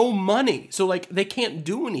have no money. So they can't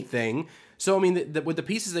do anything. So I mean, with the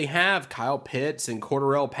pieces they have, Kyle Pitts and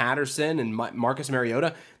Cordarrelle Patterson and Marcus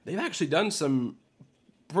Mariota, they've actually done some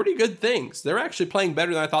pretty good things. They're actually playing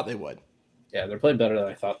better than I thought they would. Yeah, they're playing better than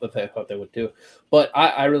I thought they would too. But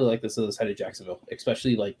I really like this side of Jacksonville,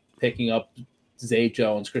 especially picking up Zay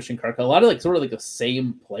Jones, Christian Kirk, a lot of the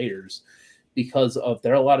same players, because of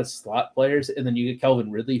there are a lot of slot players, and then you get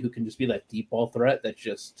Calvin Ridley, who can just be that deep ball threat that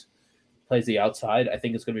just plays the outside. I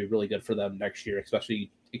think it's going to be really good for them next year, especially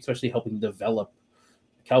helping develop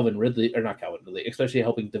especially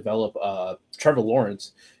helping develop Trevor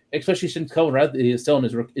Lawrence, especially since Calvin Ridley is still in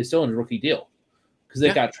his rookie deal, because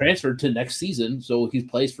they got transferred to next season. So he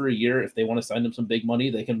plays for a year. If they want to sign him some big money,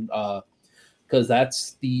 they can,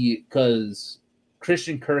 because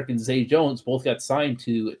Christian Kirk and Zay Jones both got signed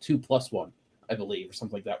to 2+1, I believe, or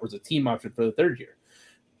something like that, was a team option for the 3rd year.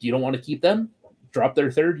 You don't want to keep them? Drop their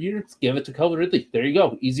 3rd year, give it to Calvin Ridley. There you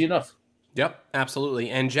go. Easy enough. Yep, absolutely.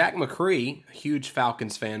 And Jack McCree, huge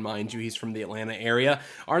Falcons fan, mind you, he's from the Atlanta area.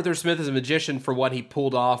 Arthur Smith is a magician for what he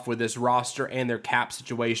pulled off with this roster and their cap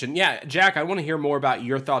situation. Yeah, Jack, I want to hear more about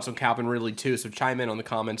your thoughts on Calvin Ridley too, so chime in on the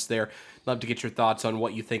comments there. Love to get your thoughts on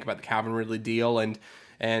what you think about the Calvin Ridley deal, and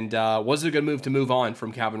was it a good move to move on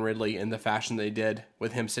from Calvin Ridley in the fashion they did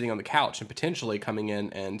with him sitting on the couch and potentially coming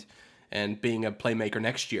in and being a playmaker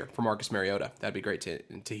next year for Marcus Mariota. That'd be great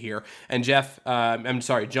to hear. And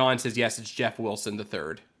John says, yes, it's Jeff Wilson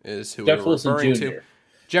III is who Jeff we were referring Wilson Jr. to.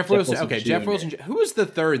 Jeff Wilson. Okay, Jr. Jeff Wilson. Who was the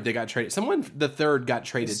third that got traded? Someone the third got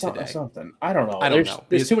traded today. Something. I don't know. I don't know.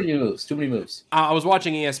 There's too many moves. I was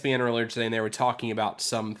watching ESPN earlier today, and they were talking about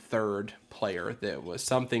some third player that was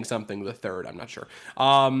something the third. I'm not sure.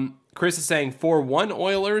 Chris is saying 4-1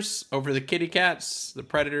 Oilers over the Kitty Cats, the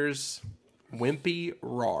Predators. Wimpy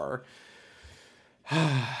roar.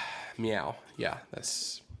 Meow. Yeah,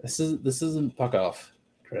 this isn't puck off,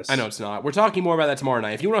 Chris. I know it's not. We're talking more about that tomorrow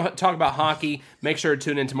night. If you want to talk about hockey, make sure to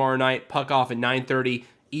tune in tomorrow night. Puck off at 9:30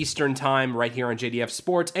 Eastern time, right here on JDF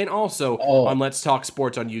Sports, and also on Let's Talk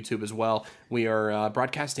Sports on YouTube as well. We are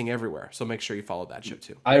broadcasting everywhere, so make sure you follow that show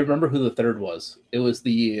too. I remember who the third was. It was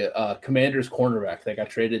the Commanders cornerback that got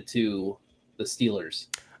traded to the Steelers.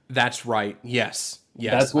 That's right. Yes.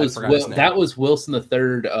 That was Wilson the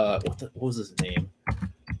third. What was his name?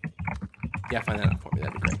 Yeah, find that out for me.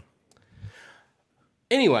 That'd be great.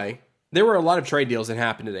 Anyway, there were a lot of trade deals that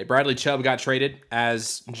happened today. Bradley Chubb got traded,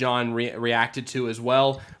 as John reacted to as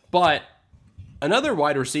well. But another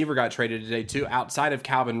wide receiver got traded today too, outside of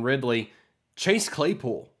Calvin Ridley. Chase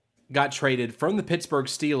Claypool got traded from the Pittsburgh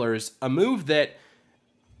Steelers, a move that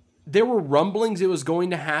there were rumblings it was going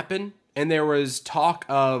to happen, and there was talk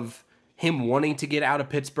of him wanting to get out of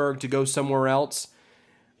Pittsburgh to go somewhere else.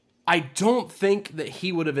 I don't think that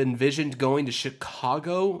he would have envisioned going to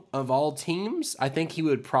Chicago of all teams. I think he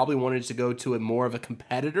would probably wanted to go to more of a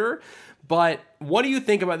competitor. But what do you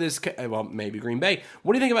think about this? Well, maybe Green Bay.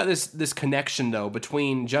 What do you think about this connection, though,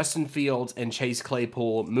 between Justin Fields and Chase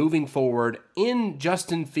Claypool moving forward in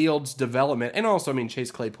Justin Fields' development, and also,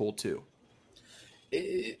 Chase Claypool too?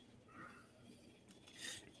 This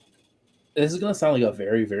is going to sound like a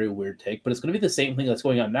very, very weird take, but it's going to be the same thing that's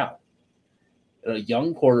going on now. A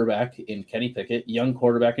young quarterback in Kenny Pickett, young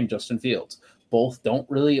quarterback in Justin Fields. Both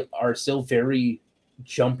are still very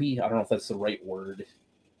jumpy. I don't know if that's the right word.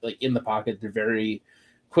 Like in the pocket, they're very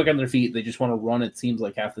quick on their feet. They just want to run. It seems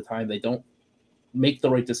like half the time they don't make the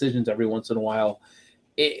right decisions every once in a while.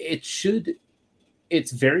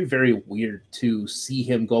 It's very, very weird to see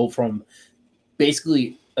him go from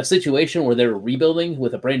basically a situation where they were rebuilding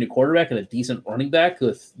with a brand new quarterback and a decent running back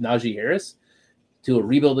with Najee Harris to a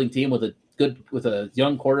rebuilding team with a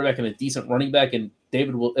young quarterback and a decent running back and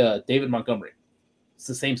David Montgomery. It's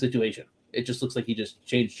the same situation. It just looks like he just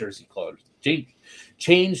changed jersey colors.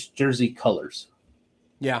 Changed jersey colors.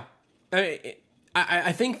 Yeah.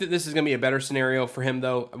 I think that this is going to be a better scenario for him,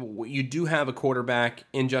 though. You do have a quarterback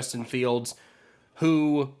in Justin Fields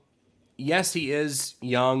who, yes, he is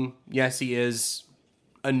young. Yes, he is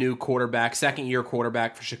a new quarterback, second-year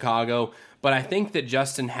quarterback for Chicago. But I think that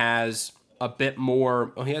Justin has a bit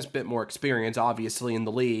more experience, obviously, in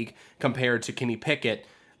the league compared to Kenny Pickett.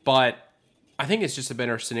 But I think it's just a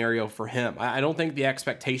better scenario for him. I don't think the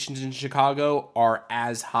expectations in Chicago are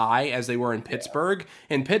as high as they were in Pittsburgh.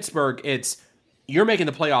 Yeah. In Pittsburgh, you're making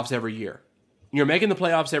the playoffs every year. You're making the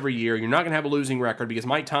playoffs every year. You're not going to have a losing record because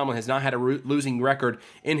Mike Tomlin has not had a losing record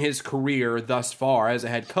in his career thus far as a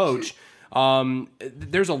head coach.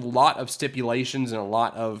 There's a lot of stipulations and a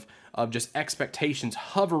lot of just expectations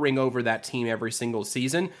hovering over that team every single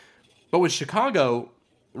season. But with Chicago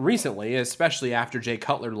recently, especially after Jay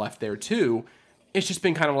Cutler left there too, it's just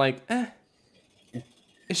been kind of like,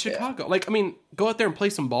 it's Chicago. Yeah. Go out there and play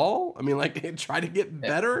some ball. Try to get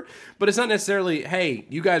better. But it's not necessarily, hey,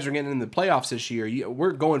 you guys are getting in the playoffs this year.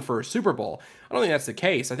 We're going for a Super Bowl. I don't think that's the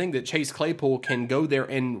case. I think that Chase Claypool can go there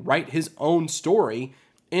and write his own story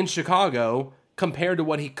in Chicago compared to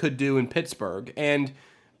what he could do in Pittsburgh. And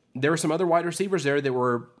there were some other wide receivers there that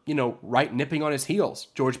were, right nipping on his heels.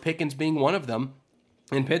 George Pickens being one of them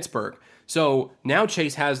in Pittsburgh. So now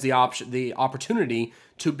Chase has the opportunity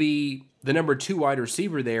to be the number 2 wide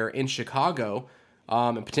receiver there in Chicago,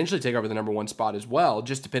 and potentially take over the number 1 spot as well,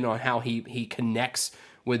 just depending on how he connects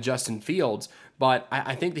with Justin Fields. But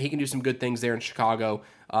I think that he can do some good things there in Chicago,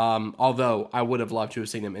 although I would have loved to have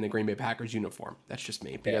seen him in a Green Bay Packers uniform. That's just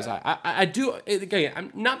me, because I do,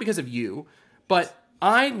 again, not because of you, but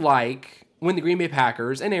I like when the Green Bay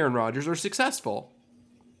Packers and Aaron Rodgers are successful.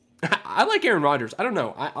 I like Aaron Rodgers. I don't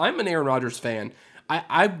know. I'm an Aaron Rodgers fan.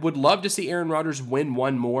 I would love to see Aaron Rodgers win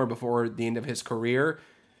one more before the end of his career.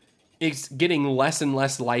 It's getting less and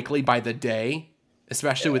less likely by the day,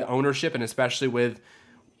 especially with ownership and especially with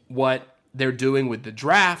what they're doing with the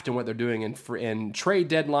draft and what they're doing in trade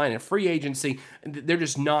deadline and free agency. They're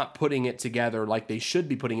just not putting it together like they should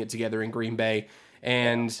be putting it together in Green Bay.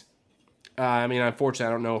 And unfortunately,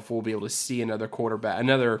 I don't know if we'll be able to see another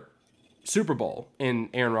Super Bowl in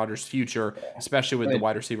Aaron Rodgers' future, especially with the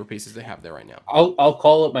wide receiver pieces they have there right now. I'll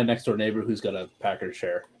call up my next door neighbor who's got a Packers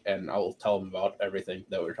share, and I'll tell him about everything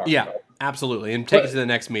that we're talking about. Yeah, absolutely, and take it to the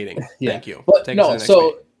next meeting. Yeah. Thank you. But take no, it to the next so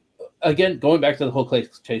meeting. Again, going back to the whole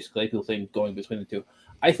Chase Claypool thing, going between the two,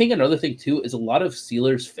 I think another thing too is a lot of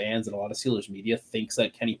Steelers fans and a lot of Steelers media thinks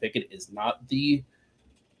that Kenny Pickett is not the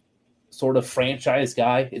sort of franchise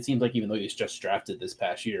guy. It seems like even though he's just drafted this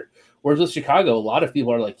past year. Whereas with Chicago, a lot of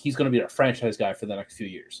people are like, he's going to be our franchise guy for the next few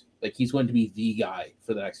years. Like he's going to be the guy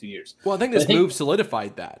for the next few years. Well, I think this move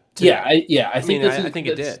solidified that. Too. I think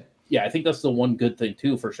it did. Yeah, I think that's the one good thing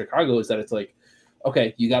too for Chicago is that it's like,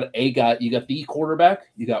 okay, you got a guy, you got the quarterback,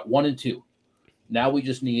 you got 1 and 2. Now we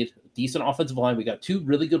just need decent offensive line. We got 2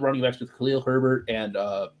 really good running backs with Khalil Herbert and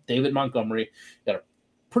David Montgomery. Got a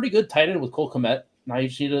pretty good tight end with Cole Kmet. Now you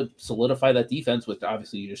just need to solidify that defense, which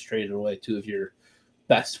obviously you just traded away 2 of your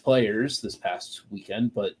best players this past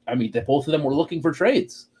weekend. But, I mean, both of them were looking for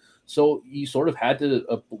trades. So you sort of had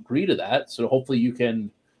to agree to that. So hopefully you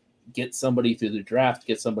can get somebody through the draft,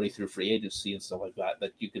 get somebody through free agency and stuff like that,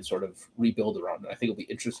 that you can sort of rebuild around. And I think it'll be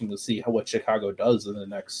interesting to see what Chicago does in the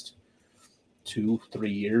next 2-3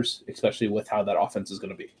 years, especially with how that offense is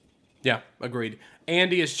going to be. Yeah, agreed.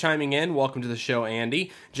 Andy is chiming in. Welcome to the show,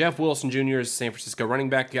 Andy. Jeff Wilson Jr. is a San Francisco running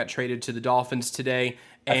back. He got traded to the Dolphins today.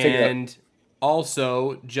 And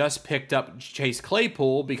also just picked up Chase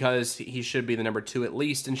Claypool because he should be the number 2 at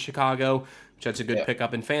least in Chicago, which that's a good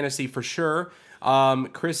pickup in fantasy for sure.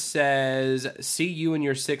 Chris says, see you in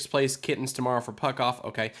your 6th place kittens tomorrow for puck off.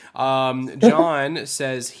 Okay. John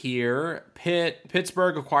says here,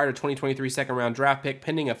 Pittsburgh acquired a 2023 second round draft pick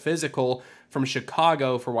pending a physical from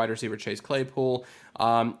Chicago for wide receiver Chase Claypool.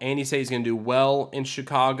 Andy says he's going to do well in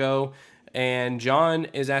Chicago. And John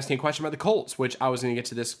is asking a question about the Colts, which I was going to get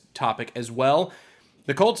to this topic as well.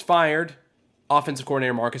 The Colts fired offensive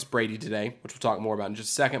coordinator Marcus Brady today, which we'll talk more about in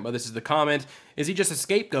just a second, but this is the comment. Is he just a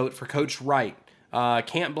scapegoat for Coach Wright?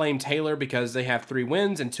 Can't blame Taylor because they have 3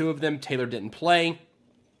 wins, and 2 of them Taylor didn't play,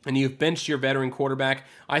 and you've benched your veteran quarterback.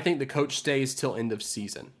 I think the coach stays till end of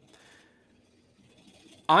season.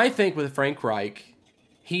 I think with Frank Reich,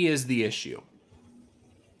 he is the issue.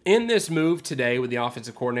 In this move today with the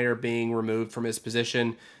offensive coordinator being removed from his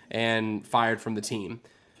position and fired from the team,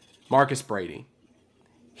 Marcus Brady,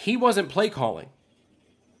 he wasn't play calling.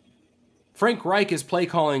 Frank Reich is play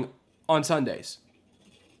calling on Sundays.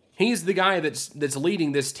 He's the guy that's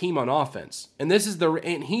leading this team on offense. And he's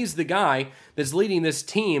the guy that's leading this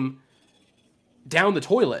team down the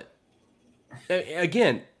toilet.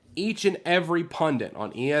 Again, each and every pundit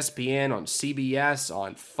on ESPN, on CBS,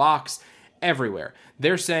 on Fox, everywhere,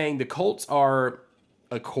 they're saying the Colts are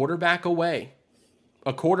a quarterback away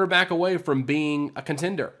from being a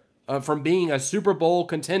contender, from being a Super Bowl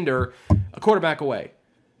contender, a quarterback away.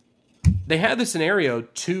 They had the scenario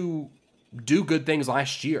to do good things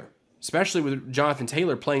last year, especially with Jonathan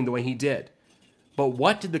Taylor playing the way he did. But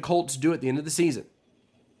what did the Colts do at the end of the season?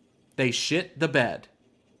 They shit the bed.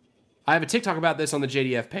 I have a TikTok about this on the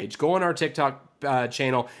JDF page. Go on our TikTok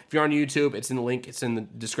channel. If you're on YouTube, it's in the link. It's in the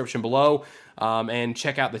description below. And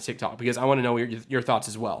check out the TikTok because I want to know your thoughts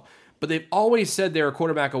as well. But they've always said they're a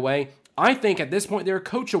quarterback away. I think at this point they're a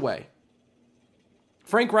coach away.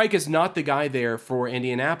 Frank Reich is not the guy there for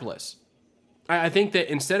Indianapolis. I think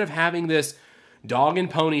that instead of having this dog and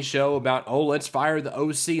pony show about, let's fire the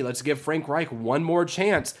OC, let's give Frank Reich one more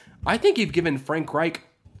chance, I think you've given Frank Reich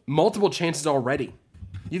multiple chances already.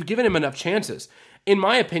 You've given him enough chances. In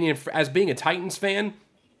my opinion, as being a Titans fan,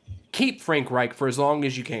 keep Frank Reich for as long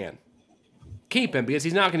as you can. Keep him because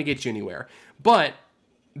he's not going to get you anywhere. But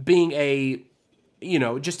being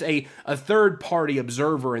just a third-party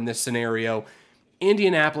observer in this scenario,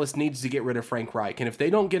 Indianapolis needs to get rid of Frank Reich. And if they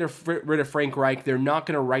don't get rid of Frank Reich, they're not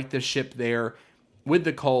going to right the ship there with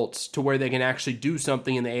the Colts to where they can actually do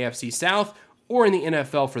something in the AFC South or in the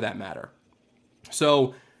NFL for that matter.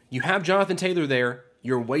 So you have Jonathan Taylor there.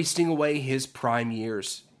 You're wasting away his prime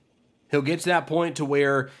years. He'll get to that point to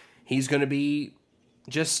where he's going to be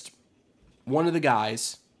just one of the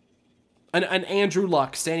guys. An Andrew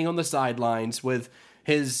Luck standing on the sidelines with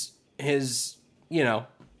his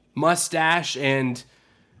mustache and,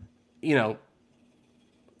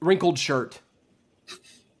 wrinkled shirt.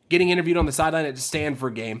 Getting interviewed on the sideline at the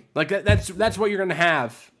Stanford game. Like that's what you're going to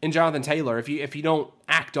have in Jonathan Taylor if you don't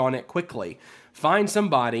act on it quickly. Find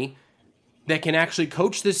somebody that can actually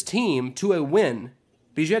coach this team to a win.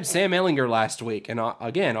 Because you had Sam Ehlinger last week, and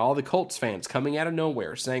again, all the Colts fans coming out of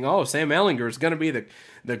nowhere saying, Sam Ehlinger is going to be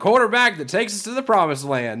the quarterback that takes us to the promised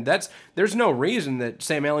land. There's no reason that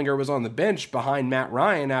Sam Ehlinger was on the bench behind Matt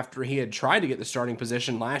Ryan after he had tried to get the starting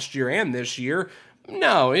position last year and this year,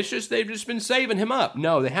 No, it's just they've just been saving him up.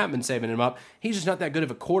 No, they haven't been saving him up. He's just not that good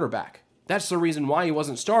of a quarterback. That's the reason why he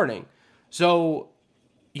wasn't starting. So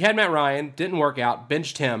you had Matt Ryan, didn't work out,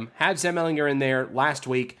 benched him, had Sam Ehlinger in there last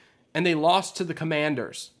week, and they lost to the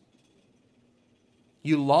Commanders.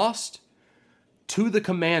 You lost to the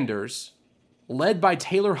Commanders, led by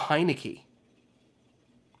Taylor Heineke.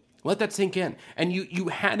 Let that sink in. And you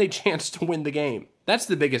had a chance to win the game. That's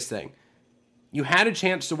the biggest thing. You had a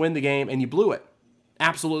chance to win the game, and you blew it.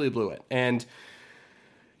 Absolutely blew it. And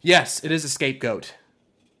yes, it is a scapegoat.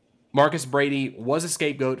 Marcus Brady was a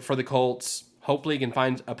scapegoat for the Colts. Hopefully he can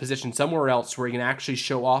find a position somewhere else where he can actually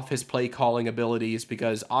show off his play calling abilities,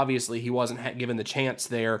 because obviously he wasn't given the chance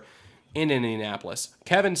there in Indianapolis.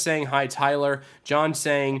 Kevin saying, hi, Tyler. John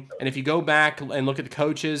saying, and if you go back and look at the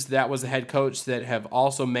coaches, that was the head coach that have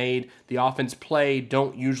also made the offense play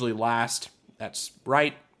don't usually last. That's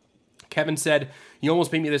right. Kevin said, you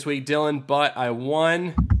almost beat me this week, Dylan, but I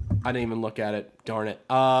won. I didn't even look at it. Darn it.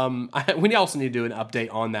 We also need to do an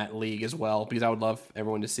update on that league as well, because I would love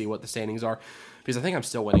everyone to see what the standings are, because I think I'm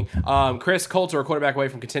still winning. Chris, Colts are a quarterback away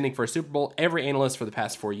from contending for a Super Bowl. Every analyst for the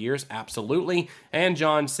past 4 years. Absolutely. And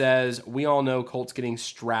John says, we all know Colts getting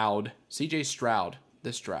Stroud. CJ Stroud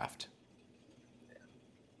this draft.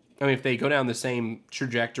 I mean, if they go down the same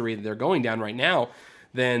trajectory that they're going down right now,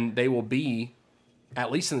 then they will be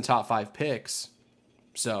at least in the top 5 picks.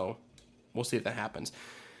 So we'll see if that happens.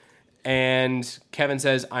 And Kevin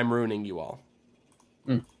says, I'm ruining you all.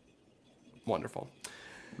 Wonderful.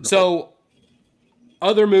 So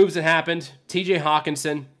other moves that happened, TJ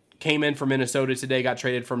Hawkinson came in from Minnesota today, got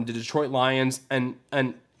traded from the Detroit Lions, and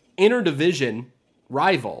an interdivision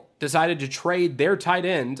rival decided to trade their tight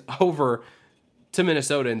end over to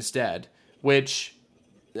Minnesota instead, which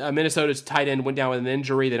Minnesota's tight end went down with an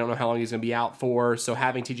injury. They don't know how long he's going to be out for. So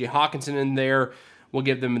having TJ Hawkinson in there will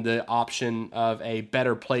give them the option of a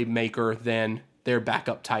better playmaker than their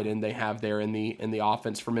backup tight end they have there in the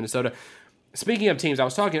offense for Minnesota. Speaking of teams, I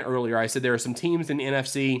was talking earlier, I said there are some teams in the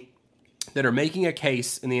NFC that are making a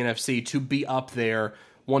case in the NFC to be up there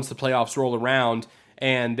once the playoffs roll around,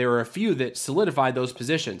 and there are a few that solidified those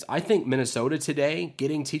positions. I think Minnesota today,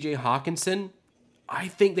 getting TJ Hawkinson, I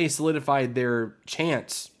think they solidified their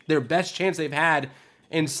chance, their best chance they've had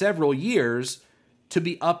in several years to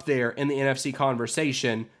be up there in the NFC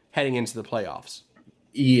conversation heading into the playoffs.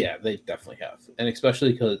 Yeah, they definitely have. And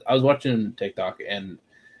especially because I was watching TikTok and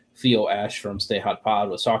Theo Ash from Stay Hot Pod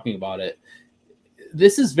was talking about it.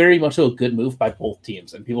 This is very much a good move by both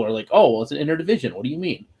teams. And people are like, oh, well, it's an interdivision. What do you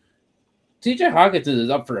mean? TJ Hawkinson is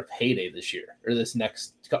up for a payday this year or this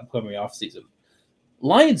next upcoming offseason.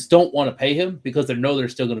 Lions don't want to pay him because they know they're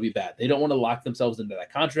still going to be bad. They don't want to lock themselves into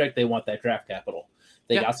that contract. They want that draft capital.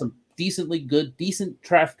 They got some decent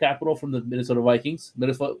draft capital from the Minnesota Vikings.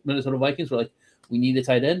 Minnesota Vikings were like, we need a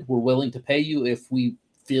tight end. We're willing to pay you if we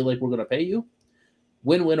feel like we're going to pay you.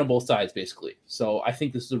 Win-win on both sides, basically. So I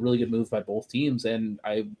think this is a really good move by both teams, and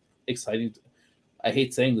I'm excited. I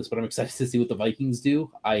hate saying this, but I'm excited to see what the Vikings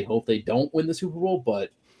do. I hope they don't win the Super Bowl, but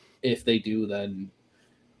if they do, then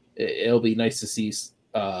it'll be nice to see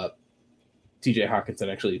TJ Hawkinson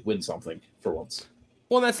actually win something for once.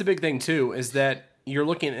 Well, that's the big thing, too, is that you're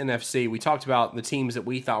looking at NFC. We talked about the teams that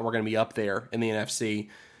we thought were going to be up there in the NFC.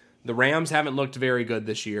 The Rams haven't looked very good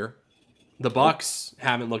this year. The Bucs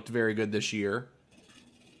haven't looked very good this year.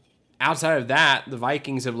 Outside of that, the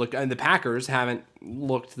Vikings have looked, and the Packers haven't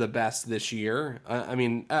looked the best this year.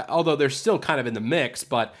 Although they're still kind of in the mix,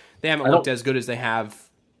 but they haven't looked as good as they have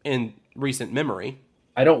in recent memory.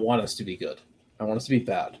 I don't want us to be good. I want us to be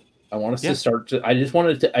bad. I want us to start to. I just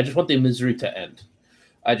want the misery to end.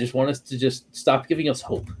 I just want us to just stop giving us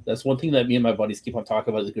hope. That's one thing that me and my buddies keep on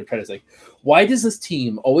talking about. The good credit is like, why does this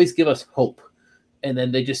team always give us hope, and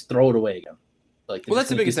then they just throw it away again? Like, well, that's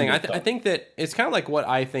the biggest thing. I think that it's kind of like what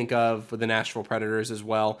I think of with the Nashville Predators as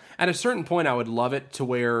well. At a certain point, I would love it to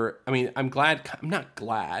where, I mean, I'm not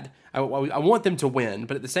glad. I want them to win,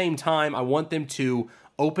 but at the same time, I want them to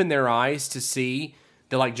open their eyes to see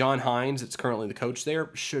that, like John Hines, that's currently the coach there,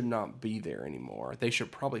 should not be there anymore. They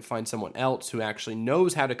should probably find someone else who actually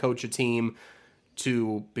knows how to coach a team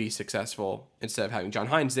to be successful instead of having John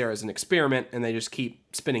Hines there as an experiment and they just keep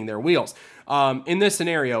spinning their wheels. In this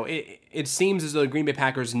scenario, it seems as though the Green Bay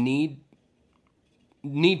Packers need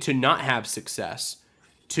to not have success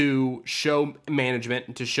to show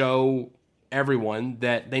management, to show everyone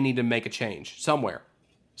that they need to make a change somewhere.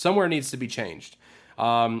 Somewhere needs to be changed.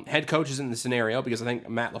 Head coach isn't in the scenario because I think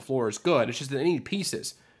Matt LaFleur is good. It's just that they need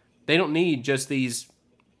pieces. They don't need just these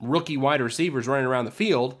rookie wide receivers running around the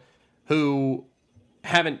field who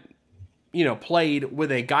haven't, played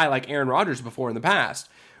with a guy like Aaron Rodgers before in the past,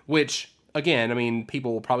 which again, I mean,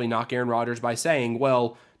 people will probably knock Aaron Rodgers by saying,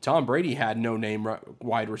 well, Tom Brady had no-name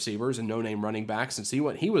wide receivers and no-name running backs, and see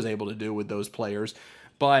what he was able to do with those players.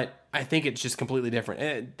 But I think it's just completely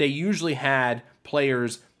different. They usually had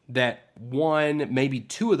players that one, maybe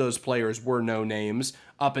two of those players were no names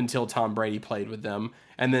up until Tom Brady played with them,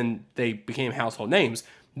 and then they became household names.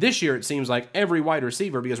 This year, it seems like every wide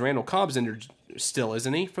receiver, because Randall Cobb's injured still,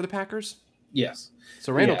 isn't he, for the Packers? Yes.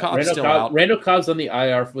 So Randall Cobb's still out. Randall Cobb's on the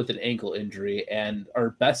IR with an ankle injury, and our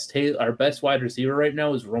best wide receiver right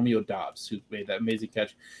now is Romeo Doubs, who made that amazing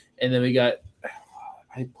catch. And then we got,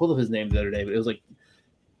 I pulled up his name the other day, but it was I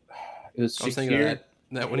was thinking of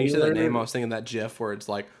that when you said that name, I was thinking that GIF where it's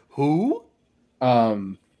like, who?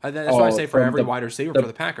 That's why I say for every wide receiver for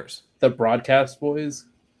the Packers. The broadcast boys.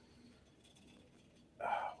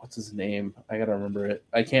 What's his name? I gotta remember it.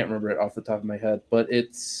 I can't remember it off the top of my head, but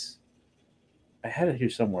I had it here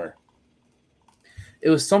somewhere. It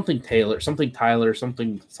was something Tyler. It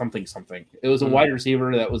was a wide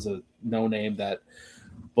receiver that was a no name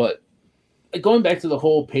but going back to the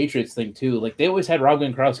whole Patriots thing too, like they always had Rob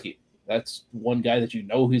Gronkowski. That's one guy that you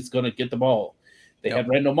know who's going to get the ball. They had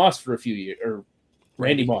Randall Moss for a few years, or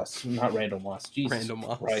Randy Moss, not Randall Moss. Jesus Randall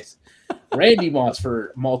Moss. Christ. Randy Moss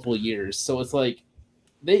for multiple years. So it's like,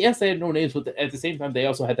 they had no names, but at the same time, they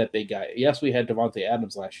also had that big guy. Yes, we had Devontae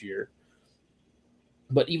Adams last year,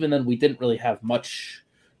 but even then, we didn't really have much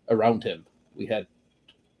around him. We had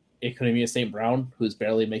Economia St. Brown, who's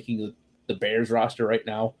barely making the Bears roster right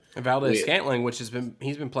now. And Valdez-Scantling, which he's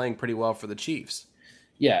been playing pretty well for the Chiefs.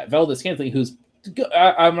 Yeah, Valdez-Scantling, who's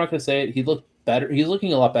I'm not going to say it. He looked better. He's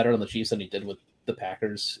looking a lot better on the Chiefs than he did with the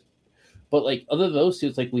Packers. But like other than those two,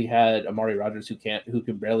 it's like we had Amari Rodgers who can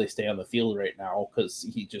barely stay on the field right now because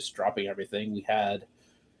he's just dropping everything. We had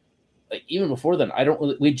like even before then,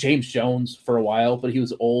 we had James Jones for a while, but he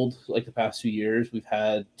was old like the past 2 years. We've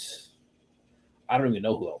had I don't even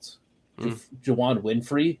know who else. Juwan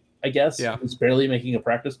Winfrey, I guess, who's barely making a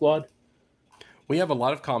practice squad. We have a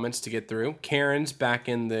lot of comments to get through. Karen's back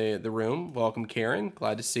in the room. Welcome, Karen.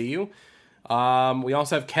 Glad to see you. We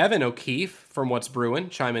also have Kevin O'Keefe from What's Brewing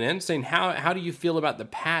chiming in, saying, how do you feel about the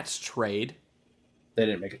Pats trade? They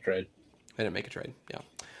didn't make a trade. Yeah.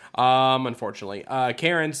 Unfortunately.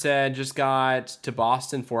 Karen said, just got to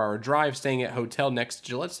Boston 4-hour drive, staying at hotel next to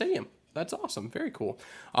Gillette Stadium. That's awesome. Very cool.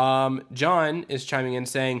 John is chiming in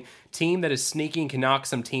saying, team that is sneaking can knock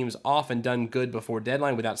some teams off and done good before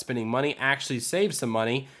deadline without spending money, actually save some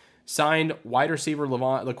money. Signed wide receiver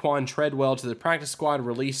Laquan Treadwell to the practice squad,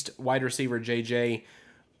 released wide receiver J.J.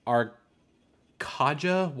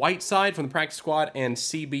 Arcaja Whiteside from the practice squad, and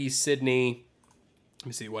C.B. Sydney. Let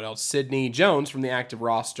me see what else. Sydney Jones from the active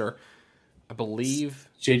roster. I believe.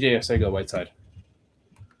 J.J. Arcega Whiteside.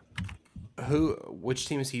 Which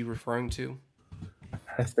team is he referring to?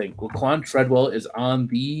 I think Laquan Treadwell is on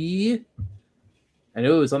I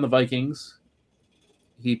know it was on the Vikings.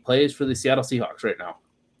 He plays for the Seattle Seahawks right now.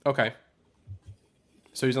 Okay.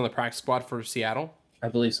 So he's on the practice squad for Seattle? I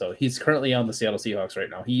believe so. He's currently on the Seattle Seahawks right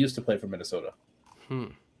now. He used to play for Minnesota.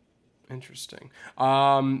 Interesting.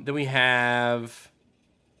 Then we have...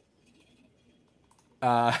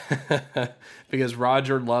 because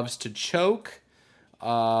Roger loves to choke.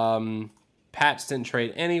 Pats didn't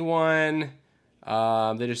trade anyone.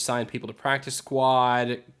 They just signed people to practice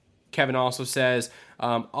squad. Kevin also says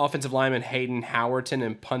offensive lineman Hayden Howerton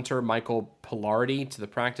and punter Michael Pilardi to the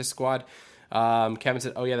practice squad. Kevin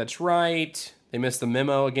said, oh, yeah, that's right. They missed the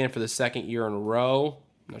memo again for the second year in a row.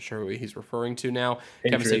 I'm not sure who he's referring to now.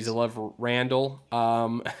 Kevin says he loves Randall.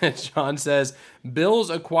 John says, Bills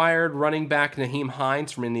acquired running back Nyheim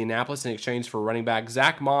Hines from Indianapolis in exchange for running back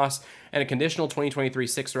Zach Moss and a conditional 2023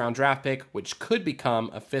 6th-round draft pick, which could become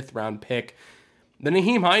a 5th-round pick. The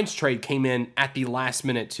Nyheim Hines trade came in at the last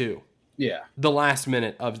minute, too. Yeah. The last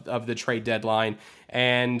minute of the trade deadline.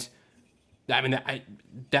 And, I mean,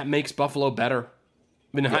 that makes Buffalo better.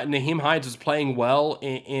 I mean, Nyheim Hines was playing well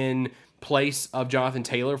in place of Jonathan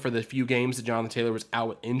Taylor for the few games that Jonathan Taylor was out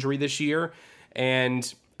with injury this year.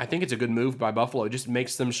 And I think it's a good move by Buffalo. It just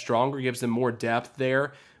makes them stronger, gives them more depth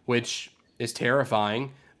there, which is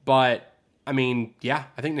terrifying. But, I mean, yeah,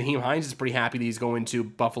 I think Nyheim Hines is pretty happy that he's going to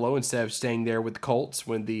Buffalo instead of staying there with the Colts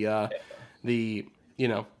when the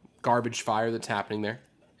garbage fire that's happening there.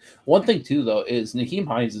 One thing, too, though, is Nyheim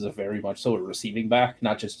Hines is a very much so a receiving back,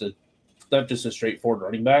 not just a straightforward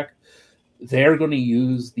running back. They're going to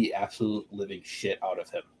use the absolute living shit out of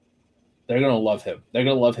him. They're going to love him. They're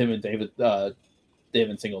going to love him and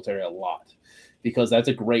Devin Singletary a lot because that's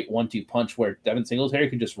a great 1-2 punch where Devin Singletary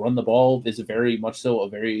can just run the ball. Is very much so a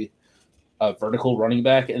very vertical running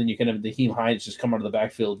back, and then you can have Nyheim Hines just come out of the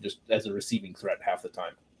backfield just as a receiving threat half the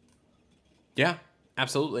time. Yeah,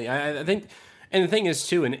 absolutely. I think, and the thing is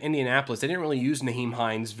too, in Indianapolis, they didn't really use Naheem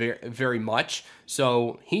Hines very much,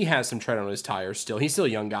 so he has some tread on his tires still. He's still a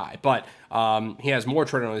young guy, but he has more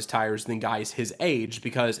tread on his tires than guys his age,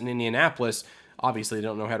 because in Indianapolis, obviously they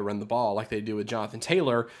don't know how to run the ball like they do with Jonathan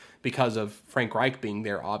Taylor because of Frank Reich being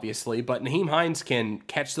there, obviously. But Naheem Hines can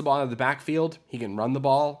catch the ball out of the backfield. He can run the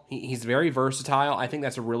ball. He's very versatile. I think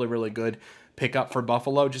that's a really, really good pickup for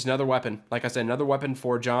Buffalo. Just another weapon. Like I said, another weapon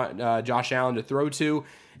for Josh Allen to throw to,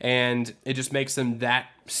 and it just makes them that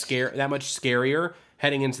much scarier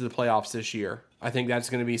heading into the playoffs this year. I think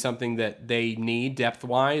that's going to be something that they need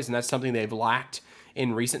depth-wise, and that's something they've lacked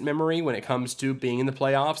in recent memory when it comes to being in the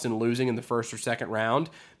playoffs and losing in the first or second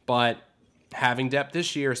round. But having depth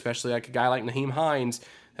this year, especially like a guy like Naheem Hines,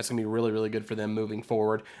 that's going to be really, really good for them moving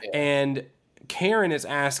forward. Yeah. And Karen is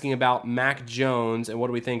asking about Mac Jones and what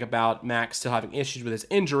do we think about Mac still having issues with his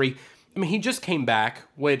injury. I mean, he just came back,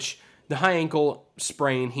 which the high ankle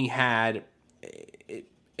sprain he had,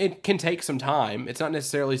 it can take some time. It's not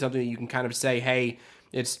necessarily something that you can kind of say, hey,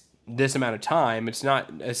 it's this amount of time. It's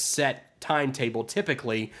not a set timetable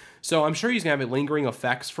typically. So I'm sure he's going to have lingering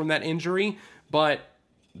effects from that injury, but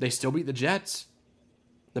they still beat the Jets.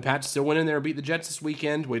 The Pats still went in there and beat the Jets this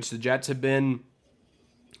weekend, which the Jets have been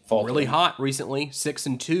really hot recently.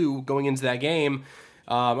 6-2 going into that game.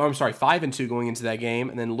 5-2 going into that game,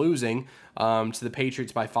 and then losing to the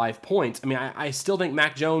Patriots by 5 points. I mean, I still think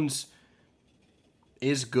Mac Jones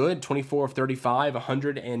is good. 24 of 35,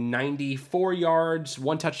 194 yards,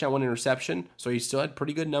 1 touchdown, 1 interception. So he still had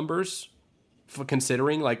pretty good numbers for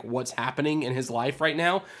considering like what's happening in his life right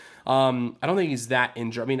now. I don't think he's that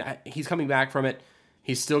injured. I mean, he's coming back from it.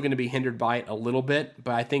 He's still going to be hindered by it a little bit,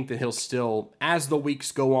 but I think that he'll still, as the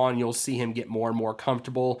weeks go on, you'll see him get more and more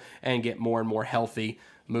comfortable and get more and more healthy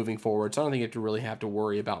moving forward. So I don't think you have to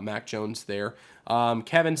worry about Mac Jones there.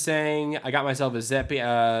 Kevin saying, I got myself a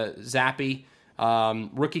Zappy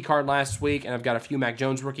rookie card last week, and I've got a few Mac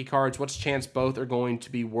Jones rookie cards. What's the chance both are going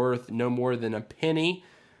to be worth no more than a penny?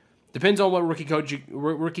 Depends on what rookie cards you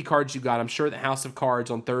got. I'm sure the House of Cards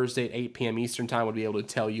on Thursday at 8 p.m. Eastern Time would be able to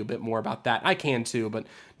tell you a bit more about that. I can too, but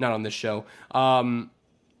not on this show. I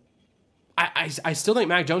still think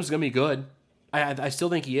Mac Jones is going to be good. I still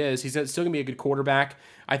think he is. He's still going to be a good quarterback.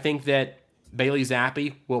 I think that Bailey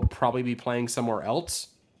Zappi will probably be playing somewhere else.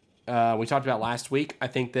 We talked about last week. I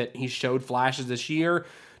think that he showed flashes this year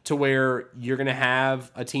to where you're going to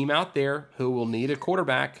have a team out there who will need a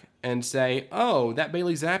quarterback and say, oh, that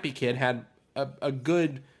Bailey Zappi kid had a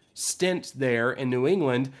good stint there in New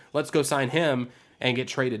England. Let's go sign him and get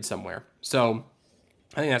traded somewhere. So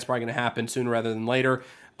I think that's probably going to happen sooner rather than later.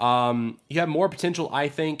 You have more potential, I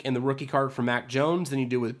think, in the rookie card for Mac Jones than you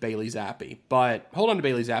do with Bailey Zappi. But hold on to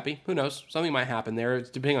Bailey Zappi. Who knows? Something might happen there.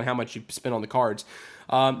 It's depending on how much you spend on the cards.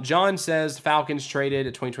 John says Falcons traded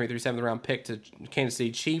a 2023 7th-round pick to Kansas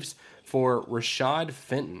City Chiefs for Rashad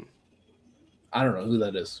Fenton. I don't know who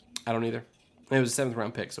that is. I don't either. It was a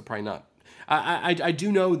 7th-round pick, so probably not. I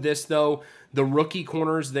do know this, though. The rookie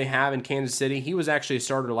corners they have in Kansas City, he was actually a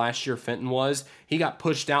starter last year, Fenton was. He got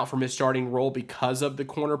pushed out from his starting role because of the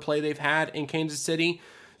corner play they've had in Kansas City.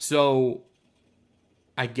 So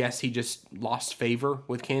I guess he just lost favor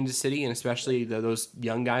with Kansas City, and especially those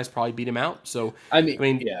young guys probably beat him out. So, I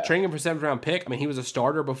mean yeah. Trading him for 7th-round pick, I mean, he was a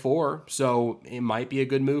starter before, so it might be a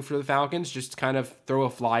good move for the Falcons, just to kind of throw a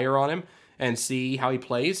flyer on him and see how he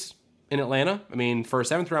plays in Atlanta. I mean, for a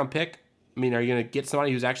 7th-round pick, I mean, are you going to get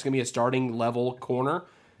somebody who's actually going to be a starting level corner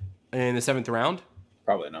in the 7th round?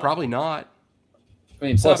 Probably not. Probably not. I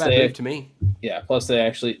mean, it's plus not a bad move to me. Yeah, plus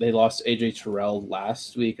they lost AJ Terrell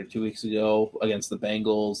last week or 2 weeks ago against the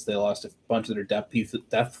Bengals. They lost a bunch of their depth pieces.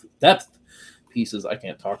 I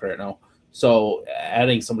can't talk right now. So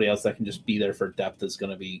adding somebody else that can just be there for depth is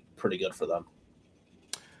going to be pretty good for them.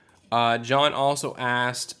 John also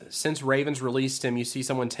asked, since Ravens released him, you see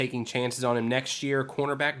someone taking chances on him next year,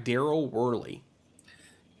 cornerback Daryl Worley?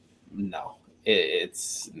 No.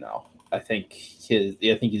 No. I think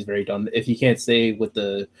he's very done. If he can't stay with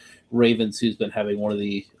the Ravens, who's been having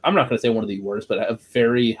I'm not going to say one of the worst, but a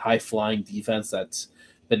very high-flying defense that's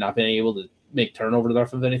been not being able to make turnovers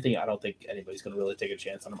off of anything, I don't think anybody's going to really take a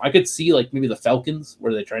chance on him. I could see like maybe the Falcons,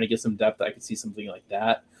 where they're trying to get some depth. I could see something like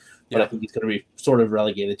that. But yeah. I think he's going to be sort of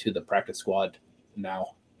relegated to the practice squad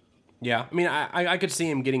now. Yeah, I mean, I could see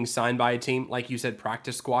him getting signed by a team, like you said,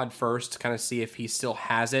 practice squad first, to kind of see if he still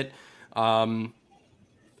has it.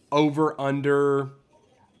 Over, under,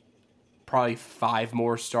 probably 5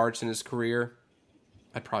 more starts in his career.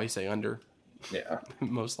 I'd probably say under. Yeah.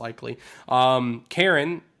 Most likely.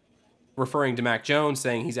 Karen, referring to Mac Jones,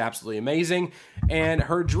 saying he's absolutely amazing, and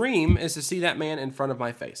her dream is to see that man in front of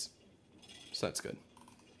my face. So that's good.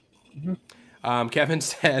 Mm-hmm. Kevin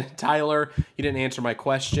said, Tyler, you didn't answer my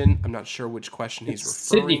question. I'm not sure which question he's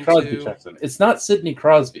referring Sidney Crosby to. checks in. It's not Sidney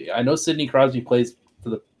Crosby. I know Sidney Crosby plays for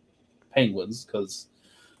the Penguins because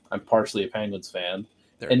I'm partially a Penguins fan.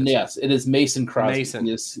 And yes, it is Mason Crosby. Mason.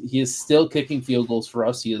 He is still kicking field goals for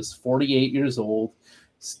us. He is 48 years old,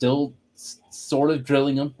 still sort of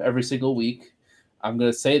drilling them every single week. I'm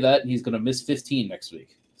going to say that he's going to miss 15 next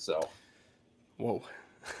week. So, whoa,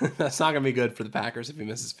 that's not going to be good for the Packers if he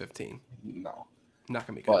misses 15. No, not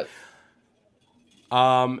going to be good.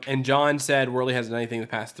 And John said Worley hasn't done anything in the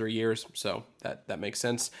past 3 years, so that makes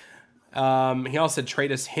sense. He also said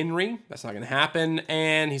trade us Henry. That's not going to happen.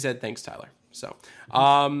 And he said thanks, Tyler. So,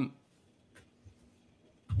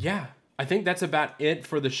 yeah, I think that's about it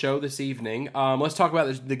for the show this evening. Let's talk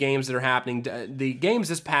about the games that are happening. The games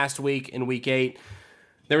this past week in Week 8,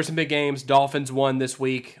 there were some big games. Dolphins won this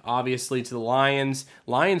week, obviously, to the Lions.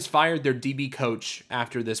 Lions fired their DB coach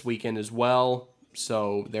after this weekend as well,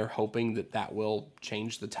 so they're hoping that will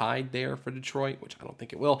change the tide there for Detroit, which I don't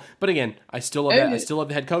think it will. But again, I still love that. I still love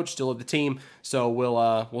the head coach, still love the team. So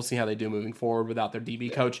we'll see how they do moving forward without their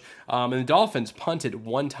DB coach. And the Dolphins punted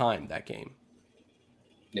one time that game.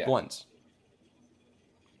 Yeah. Once.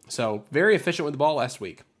 So very efficient with the ball last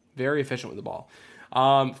week. Very efficient with the ball.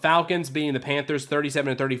 Falcons beating the Panthers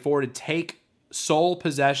 37-34 to take sole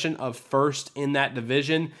possession of first in that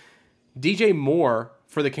division. DJ Moore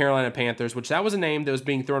for the Carolina Panthers, which that was a name that was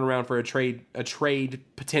being thrown around for a trade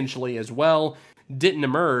potentially as well, didn't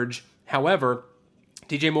emerge. However,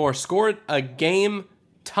 DJ Moore scored a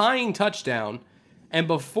game-tying touchdown, and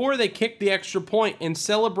before they kicked the extra point in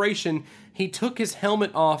celebration, he took his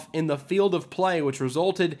helmet off in the field of play, which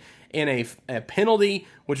resulted in a penalty,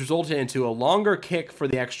 which resulted into a longer kick for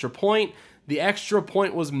the extra point. The extra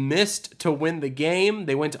point was missed to win the game.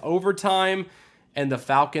 They went to overtime, and the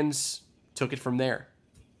Falcons took it from there.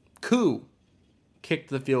 Koo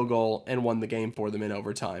kicked the field goal and won the game for them in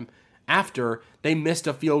overtime after they missed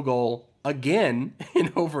a field goal again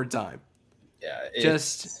in overtime. Yeah,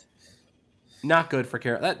 just not good for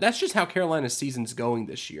Carolina. That's just how Carolina's season's going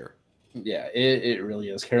this year. Yeah, it really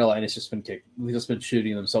is. Carolina's just been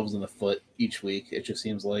shooting themselves in the foot each week. It just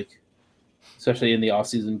seems like, especially in the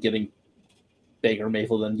offseason, getting Baker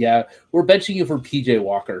Mayfield. And yeah, we're benching you for PJ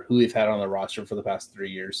Walker, who we've had on the roster for the past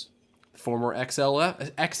 3 years. Former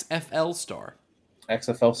XFL star.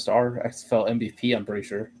 XFL star, XFL MVP, I'm pretty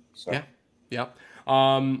sure. So. Yeah.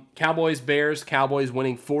 Cowboys, Bears, Cowboys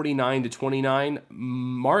winning 49-29.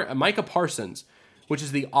 Micah Parsons, which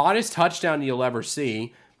is the oddest touchdown you'll ever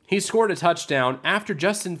see. He scored a touchdown after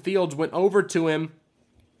Justin Fields went over to him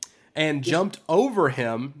and jumped over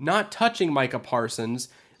him, not touching Micah Parsons,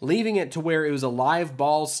 leaving it to where it was a live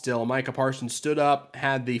ball still. Micah Parsons stood up,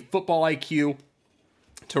 had the football IQ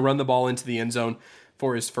to run the ball into the end zone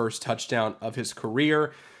for his first touchdown of his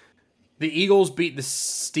career. The Eagles beat the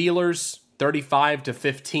Steelers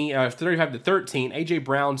 35-13. AJ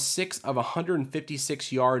Brown 6 of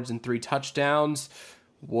 156 yards and 3 touchdowns.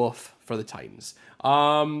 Woof for the Titans.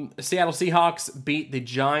 Seattle Seahawks beat the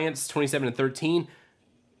Giants 27-13.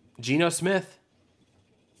 Geno Smith.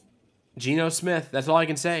 That's all I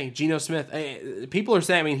can say. Geno Smith. People are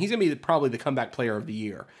saying, he's going to be probably the comeback player of the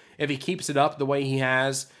year. If he keeps it up the way he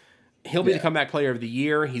has, he'll be the comeback player of the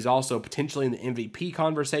year. He's also potentially in the MVP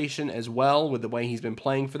conversation as well with the way he's been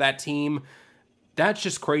playing for that team. That's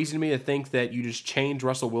just crazy to me to think that you just changed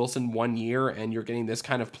Russell Wilson 1 year and you're getting this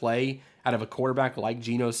kind of play out of a quarterback like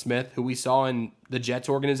Geno Smith, who we saw in the Jets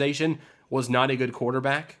organization was not a good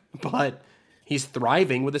quarterback, but he's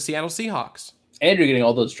thriving with the Seattle Seahawks. And you're getting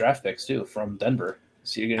all those draft picks, too, from Denver.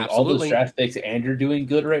 So you're getting all those draft picks, and you're doing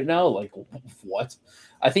good right now? Like, what?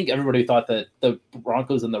 I think everybody thought that the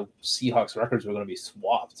Broncos and the Seahawks records were going to be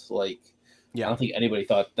swapped. I don't think anybody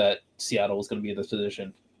thought that Seattle was going to be in this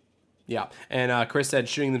position. Yeah, and Chris said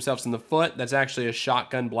shooting themselves in the foot. That's actually a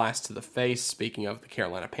shotgun blast to the face, speaking of the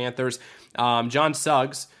Carolina Panthers. John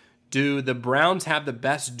Suggs, do the Browns have the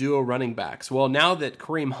best duo running backs? Well, now that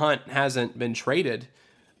Kareem Hunt hasn't been traded,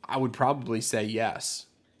 I would probably say yes.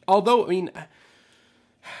 Although,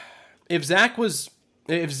 if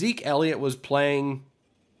Zeke Elliott was playing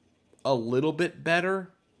a little bit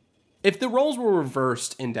better, if the roles were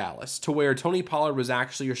reversed in Dallas to where Tony Pollard was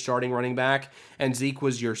actually your starting running back and Zeke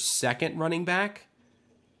was your second running back,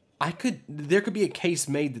 there could be a case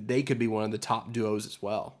made that they could be one of the top duos as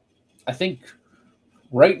well. I think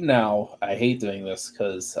right now, I hate doing this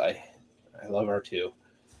because I love R2.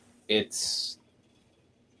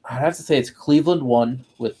 I'd have to say it's Cleveland 1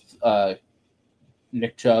 with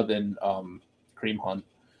Nick Chubb and Kareem Hunt.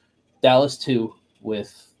 Dallas 2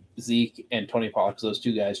 with Zeke and Tony Pollard. Those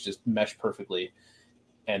two guys just mesh perfectly.